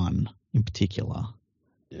one in particular.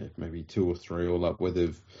 Yeah, maybe 2 or 3 all up where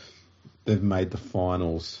they've made the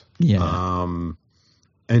finals. Yeah.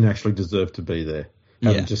 And actually deserve to be there.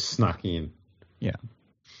 Haven't just snuck in. Yeah.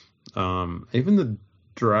 Even the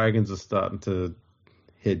Dragons are starting to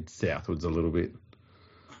head southwards a little bit.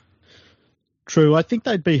 True. I think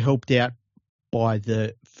they'd be helped out by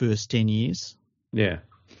the first 10 years. Yeah.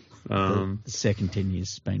 The second 10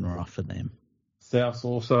 years has been rough for them. South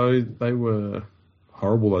also, they were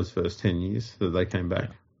horrible those first 10 years that they came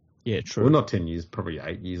back. Yeah, true. Well, not 10 years, probably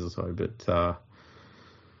 8 years or so, but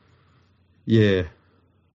yeah.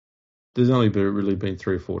 There's only really been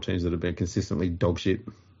 3 or 4 teams that have been consistently dog shit.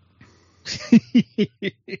 It's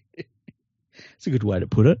a good way to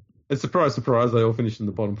put it. And surprise, surprise, they all finished in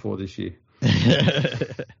the bottom 4 this year.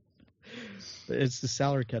 It's the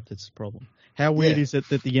salary cap that's the problem. How weird is it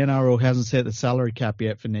that the NRL hasn't set the salary cap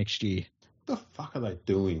yet for next year? What the fuck are they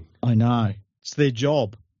doing? I know. It's their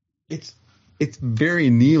job. It's very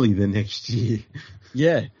nearly the next year.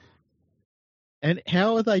 Yeah. And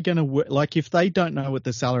how are they going to work? Like, if they don't know what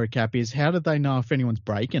the salary cap is, how do they know if anyone's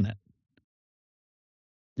breaking it?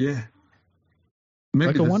 Yeah.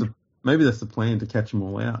 Maybe that's the plan to catch them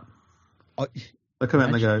all out. They come out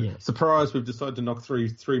and they go, surprise, we've decided to knock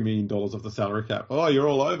 $3 million off the salary cap. Oh, you're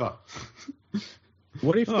all over.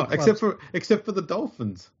 What if except for the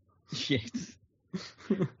Dolphins? Yes.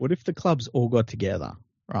 What if the clubs all got together,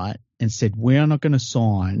 right, and said, we are not going to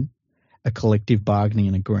sign a collective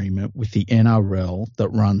bargaining agreement with the NRL that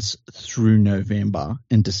runs through November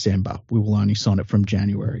and December. We will only sign it from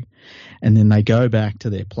January. And then they go back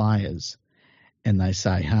to their players and they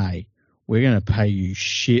say, hey, we're going to pay you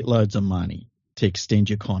shitloads of money to extend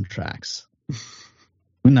your contracts.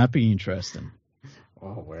 Wouldn't that be interesting?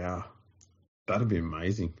 Oh, wow. That'd be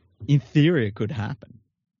amazing. In theory, it could happen.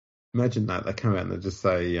 Imagine that. They come out and they just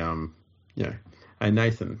say, hey,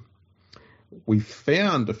 Nathan, we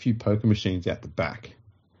found a few poker machines out the back.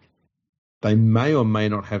 They may or may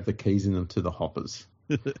not have the keys in them to the hoppers.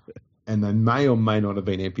 And they may or may not have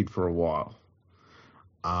been emptied for a while.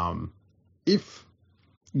 If,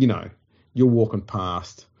 you're walking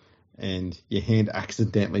past and your hand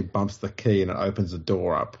accidentally bumps the key and it opens the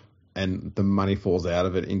door up and the money falls out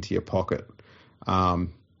of it into your pocket, find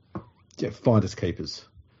us keepers.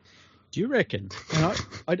 Do you reckon?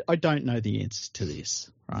 And I don't know the answers to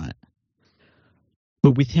this, right?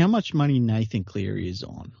 But with how much money Nathan Cleary is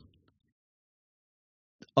on,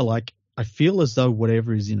 I feel as though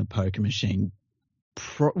whatever is in a poker machine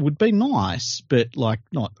would be nice, but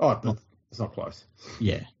not. Oh, it's not close.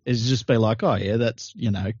 Yeah, it's just be like, oh yeah, that's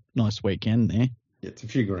nice weekend there. Yeah, it's a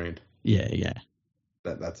few grand. Yeah.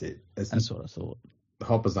 That's it. That's what I thought. The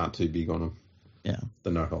hoppers aren't too big on them. Yeah. The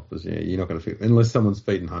no hoppers, yeah. You're not going to feel, unless someone's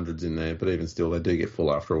feeding hundreds in there, but even still, they do get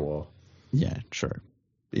full after a while. Yeah, true.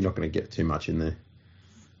 You're not going to get too much in there.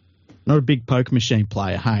 Not a big poker machine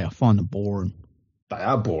player. Hey, I find them boring. They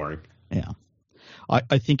are boring. Yeah.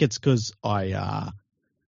 I think it's because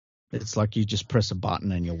it's like you just press a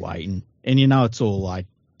button and you're waiting. And it's all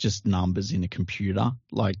just numbers in a computer.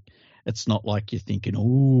 It's not like you're thinking,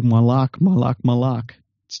 oh, my luck.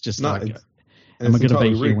 It's just am I going to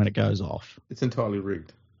be here when it goes off? It's entirely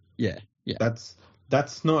rigged. Yeah. That's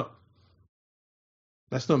not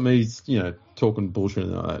me, talking bullshit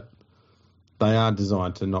like that. They are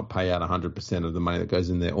designed to not pay out 100% of the money that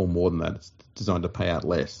goes in there, or more than that. It's designed to pay out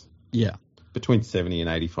less. Yeah. Between 70 and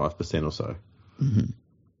 85% or so. Mm-hmm.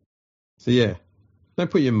 So, yeah,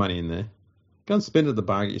 don't put your money in there. Go and spend it at the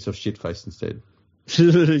bar and get yourself shit-faced instead.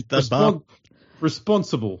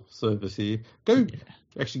 Responsible service here.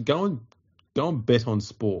 Actually, go and bet on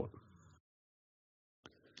sport.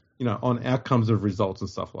 On outcomes of results and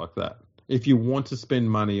stuff like that. If you want to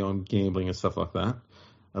spend money on gambling and stuff like that,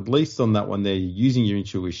 at least on that one there, you're using your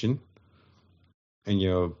intuition and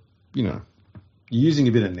you're using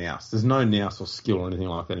a bit of nous. There's no nous or skill or anything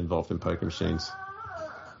like that involved in poker machines.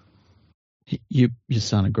 Your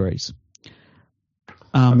son agrees.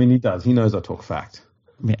 He does. He knows I talk fact.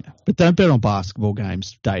 Yeah, but don't bet on basketball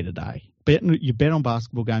games day to day. You bet on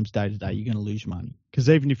basketball games day to day, you're going to lose money. Because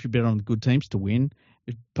even if you bet on good teams to win,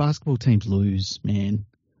 if basketball teams lose, man.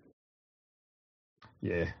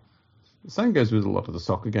 Yeah. The same goes with a lot of the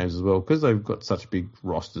soccer games as well. Because they've got such big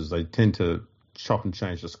rosters, they tend to chop and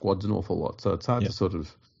change the squads an awful lot. So it's hard to sort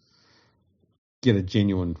of get a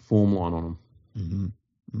genuine form line on them. Mm-hmm.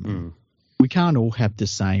 Mm-hmm. We can't all have the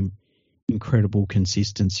same incredible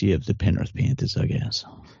consistency of the Penrith Panthers, I guess.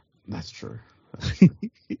 That's true.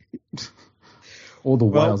 Or the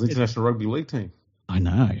Wales International Rugby League team. I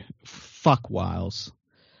know. Fuck Wales.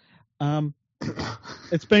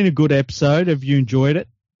 It's been a good episode. Have you enjoyed it?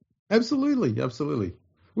 Absolutely.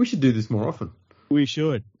 We should do this more often. We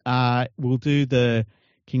should. We'll do the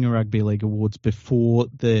King of Rugby League Awards before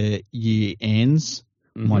the year ends.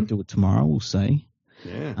 Mm-hmm. Might do it tomorrow. We'll see.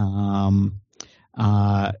 Yeah.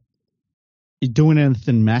 You doing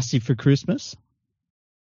anything massive for Christmas?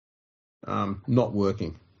 Not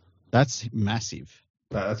working. That's massive.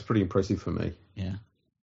 That's pretty impressive for me. Yeah.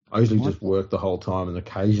 I usually just work the whole time and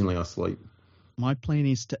occasionally I sleep. My plan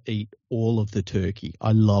is to eat all of the turkey.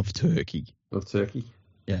 I love turkey. Love turkey?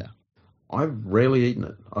 Yeah. I've rarely eaten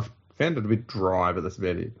it. I've found it a bit dry, but that's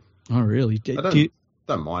about it. Oh, really? I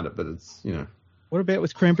don't mind it, but it's, What about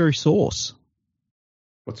with cranberry sauce?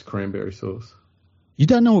 What's cranberry sauce? You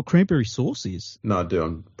don't know what cranberry sauce is? No, I do.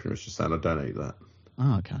 I'm pretty much just saying I don't eat that.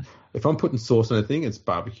 Oh, okay. If I'm putting sauce on anything, it's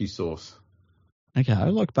barbecue sauce. Okay, I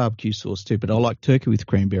like barbecue sauce too, but I like turkey with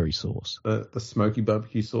cranberry sauce. The smoky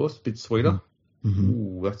barbecue sauce, a bit sweeter. Mm-hmm.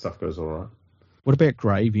 Ooh, that stuff goes all right. What about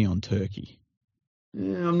gravy on turkey?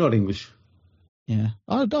 Yeah, I'm not English. Yeah,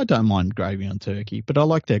 I don't mind gravy on turkey, but I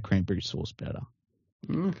like that cranberry sauce better.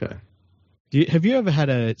 Okay. Have you ever had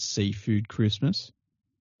a seafood Christmas?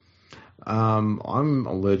 I'm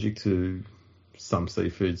allergic to some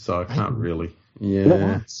seafood, so I can't really. Yeah.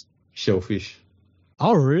 What? Shellfish.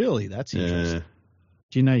 Oh, really? That's interesting. Yeah.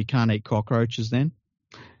 Do you know you can't eat cockroaches then?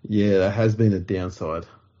 Yeah, that has been a downside.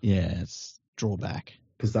 Yeah, it's drawback.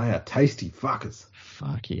 Because they are tasty fuckers.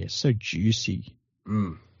 Fuck yeah, so juicy.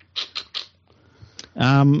 Mm.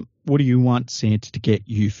 What do you want Santa to get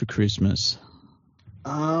you for Christmas?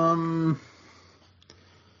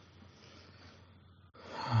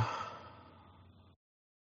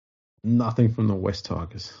 Nothing from the West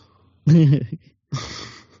Tigers. Yeah.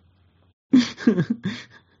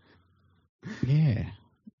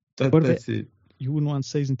 That's it. You wouldn't want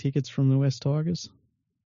season tickets from the West Tigers?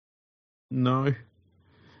 No.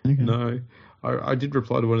 Okay. No. I did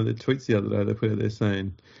reply to one of their tweets the other day. They put out there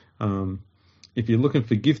saying, if you're looking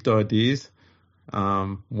for gift ideas,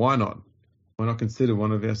 why not? Why not consider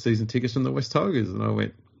one of our season tickets from the West Tigers? And I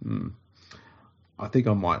went, I think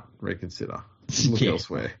I might reconsider. Look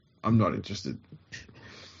elsewhere. I'm not interested.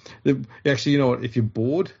 Actually, you know what? If you're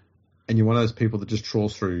bored and you're one of those people that just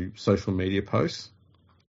trawls through social media posts,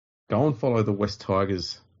 go and follow the West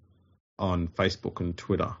Tigers on Facebook and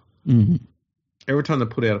Twitter. Mm-hmm. Every time they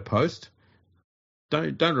put out a post,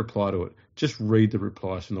 don't reply to it. Just read the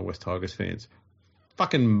replies from the West Tigers fans.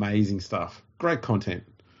 Fucking amazing stuff. Great content.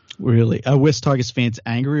 Really? Are West Tigers fans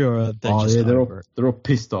angry or are they just over it? They're all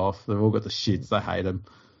pissed off. They've all got the shits. They hate them.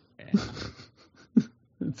 Yeah.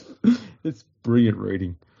 It's brilliant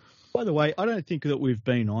reading. By the way, I don't think that we've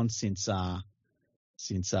been on since Jerome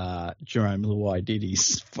Luai did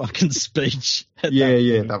his fucking speech.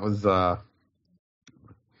 That was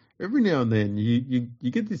every now and then you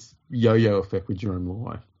get this yo-yo effect with Jerome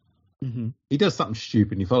Luai. Mm-hmm. He does something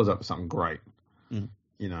stupid and he follows up with something great. Mm.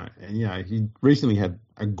 You know, and he recently had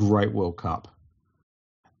a great World Cup,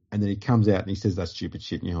 and then he comes out and he says that stupid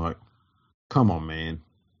shit, and you're like, come on, man.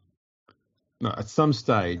 No, at some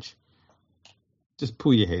stage, just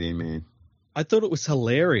pull your head in, man. I thought it was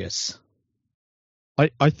hilarious.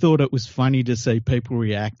 I thought it was funny to see people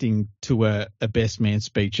reacting to a best man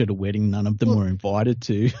speech at a wedding none of them were invited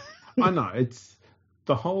to. I know, it's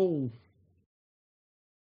that whole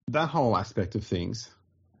aspect of things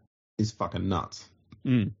is fucking nuts.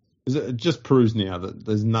 Mm. It just proves now that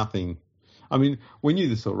there's nothing. I mean, we knew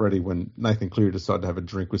this already when Nathan Cleary decided to have a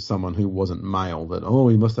drink with someone who wasn't male. That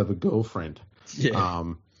he must have a girlfriend. Yeah.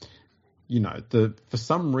 You know, for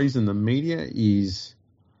some reason the media is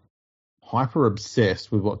hyper obsessed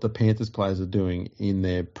with what the Panthers players are doing in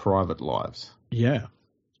their private lives. Yeah.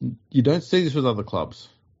 You don't see this with other clubs.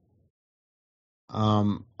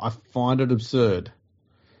 I find it absurd,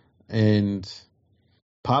 and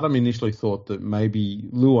part of me initially thought that maybe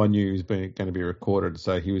Luai knew he was going to be recorded,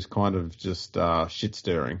 so he was kind of just shit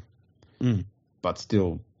stirring. Mm. But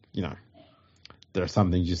still, you know, there are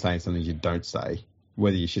some things you say and some things you don't say,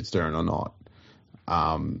 whether you're shit stirring or not.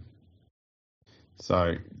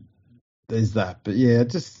 So there's that. But yeah,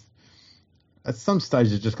 just at some stage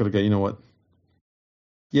you just got to go, you know what?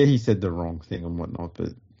 Yeah, he said the wrong thing and whatnot, but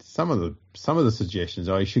some of the suggestions,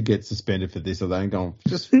 he should get suspended for this or that, and going,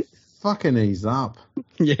 just fucking ease up.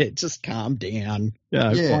 Yeah, just calm down.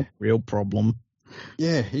 Yeah, it's not a real problem.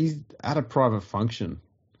 Yeah, he's at a private function.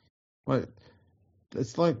 Like,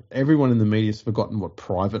 it's like everyone in the media's forgotten what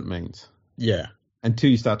private means. Yeah. Until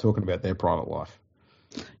you start talking about their private life.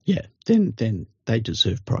 Yeah, then they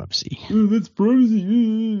deserve privacy. Oh, that's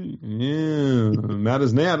privacy. Yeah,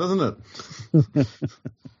 matters now, doesn't it?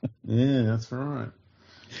 Yeah, that's right.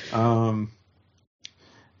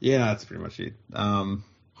 Yeah, that's pretty much it. What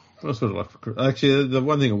else would I like for Christmas? Actually, the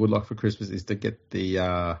one thing I would like for Christmas is to get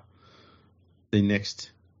the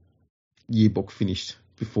next yearbook finished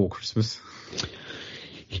before Christmas.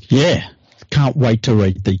 Yeah, can't wait to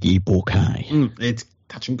read the yearbook, hey? It's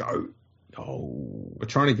touch and go. Oh. We're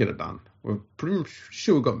trying to get it done. We're pretty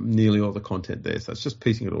sure we've got nearly all the content there, so it's just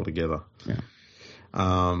piecing it all together. Yeah.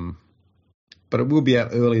 But it will be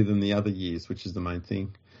out earlier than the other years, which is the main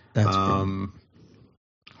thing. That's brilliant.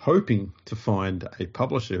 Hoping to find a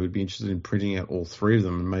publisher who'd be interested in printing out all three of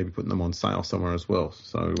them and maybe putting them on sale somewhere as well.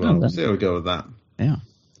 So we'll see how we go with that. Yeah.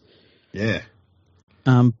 Yeah.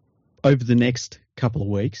 over the next couple of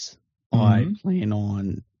weeks, I plan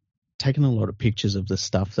on taking a lot of pictures of the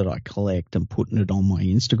stuff that I collect and putting it on my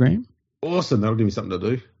Instagram. Awesome. That'll give me something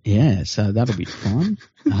to do. Yeah, so that'll be fun.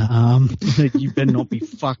 You better not be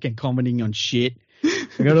fucking commenting on shit.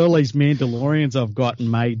 I got all these Mandalorians I've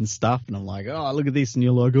gotten made and stuff, and I'm like, oh, look at this, and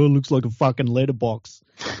you're like, oh, it looks like a fucking letterbox.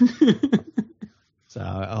 So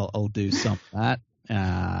I'll do some of that.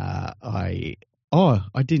 I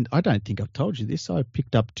don't think I've told you this. I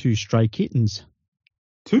picked up 2 stray kittens.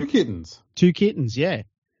 2 kittens? 2 kittens, yeah.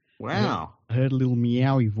 Wow. I heard a little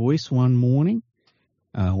meowy voice one morning.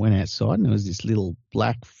 Went outside and there was this little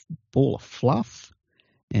black ball of fluff,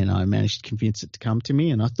 and I managed to convince it to come to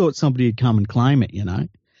me, and I thought somebody had come and claim it,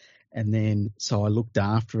 and then so I looked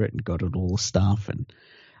after it and got it all the stuff,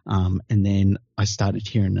 and then I started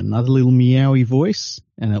hearing another little meowy voice,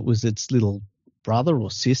 and it was its little brother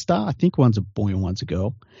or sister. I think one's a boy and one's a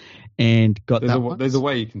girl, and got that. There's a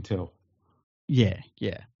way you can tell. Yeah.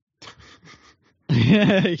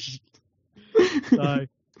 So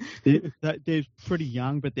they're pretty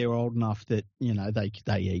young, but they're old enough that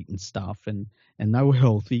they eat and stuff, and they were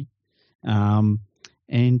healthy. So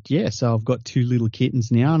I've got 2 little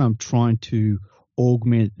kittens now, and I'm trying to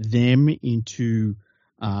augment them into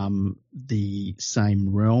the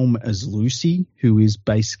same realm as Lucy, who is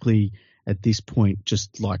basically at this point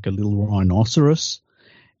just like a little rhinoceros,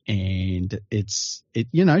 and she's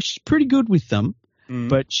pretty good with them.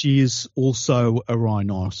 But she is also a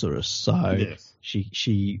rhinoceros, so yes.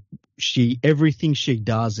 She everything she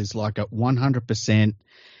does is like at 100%,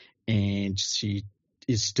 and she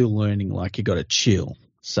is still learning. Like, you got to chill.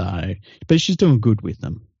 So, but she's doing good with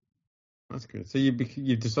them. That's good. So you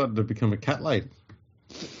decided to become a cat lady.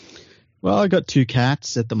 Well, I got 2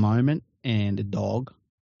 cats at the moment and a dog,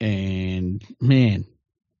 and man,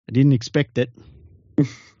 I didn't expect it.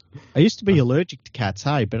 I used to be allergic to cats,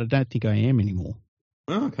 but I don't think I am anymore.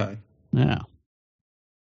 Oh, okay. Yeah.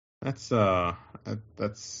 That's you're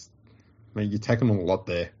taking on a lot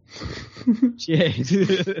there. Yeah.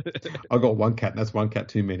 I got 1 cat, and that's 1 cat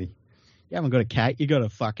too many. You haven't got a cat, you got a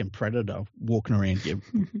fucking predator walking around your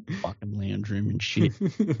fucking lounge room and shit.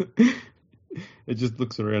 It just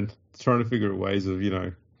looks around trying to figure out ways of,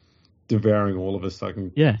 devouring all of us so I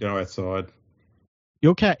can go outside.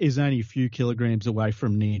 Your cat is only a few kilograms away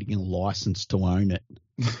from needing a license to own it.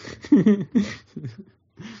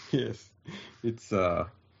 Yes.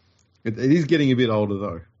 It is getting a bit older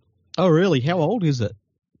though. Oh really? How old is it?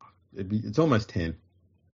 It's almost 10.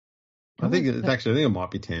 I think it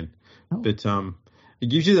might be 10. Oh. But it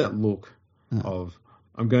gives you that look of,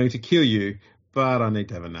 I'm going to kill you, but I need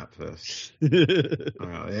to have a nap first.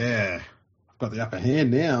 Yeah, I've got the upper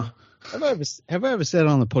hand now. Have I ever said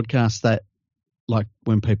on the podcast that, like,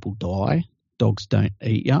 when people die, dogs don't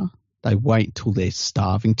eat you? They wait until they're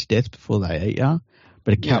starving to death before they eat you.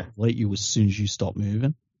 But a cat will eat you as soon as you stop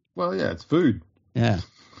moving. Well, yeah, it's food. Yeah.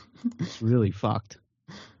 It's really fucked.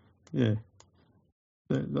 Yeah.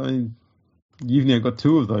 You've now got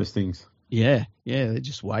 2 of those things. Yeah, they're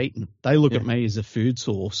just waiting. They look at me as a food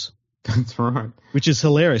source. That's right. Which is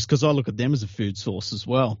hilarious because I look at them as a food source as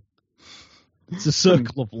well. It's a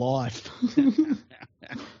circle of life.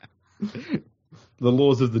 The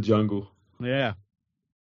laws of the jungle. Yeah.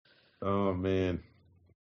 Oh man,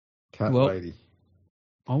 cat lady.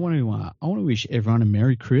 I want to wish everyone a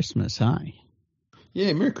Merry Christmas, hey?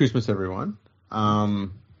 Yeah, Merry Christmas, everyone.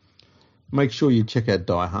 Make sure you check out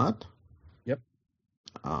Die Hard. Yep.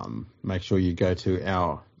 Make sure you go to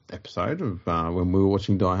our episode of when we were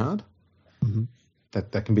watching Die Hard. Mm-hmm.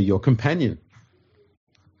 That can be your companion.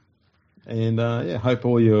 And hope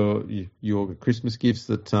all your Christmas gifts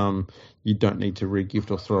that you don't need to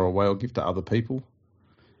re-gift or throw away or give to other people,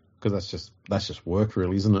 because that's just work,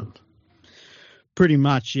 really, isn't it? Pretty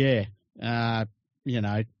much, yeah. I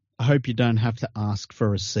hope you don't have to ask for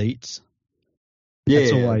receipts. Yeah,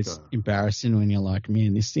 it's always embarrassing when you're like,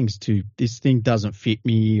 man, this thing doesn't fit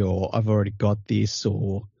me, or I've already got this,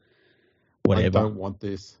 or whatever. I don't want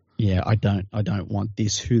this. Yeah, I don't want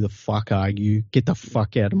this. Who the fuck are you? Get the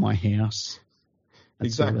fuck out of my house. That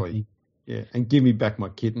exactly. Sort of thing. Yeah, and give me back my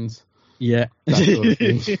kittens. Yeah. That sort of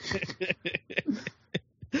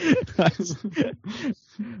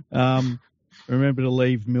thing. Remember to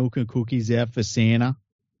leave milk and cookies out for Santa.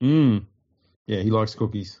 Yeah, he likes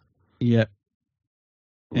cookies. Yeah.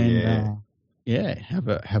 And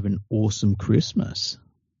have an awesome Christmas.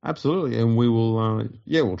 Absolutely, and we will.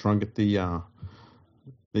 We'll try and get the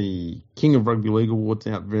King of Rugby League Awards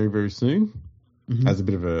out very, very soon as a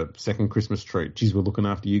bit of a second Christmas treat. Geez, we're looking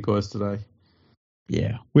after you guys today.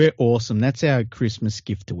 Yeah, we're awesome. That's our Christmas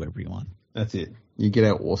gift to everyone. That's it. You get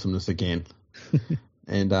our awesomeness again.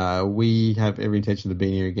 And we have every intention of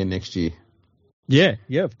being here again next year. Yeah,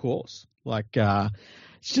 of course. Like,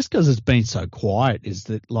 it's just because it's been so quiet. Is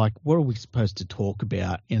that like, what are we supposed to talk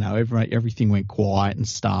about? You know, everything went quiet and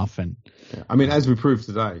stuff. And yeah. I mean, as we proved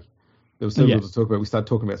today, there was so little to talk about. We started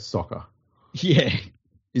talking about soccer. Yeah.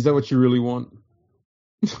 Is that what you really want?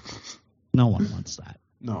 No one wants that.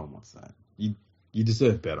 No one wants that. You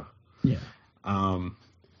deserve better. Yeah.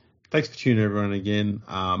 Thanks for tuning in, everyone, again.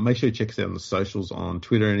 Make sure you check us out on the socials on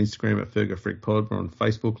Twitter and Instagram at Fergo Freak Pod. We're on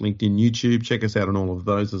Facebook, LinkedIn, YouTube. Check us out on all of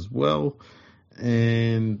those as well.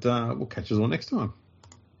 And we'll catch you all next time.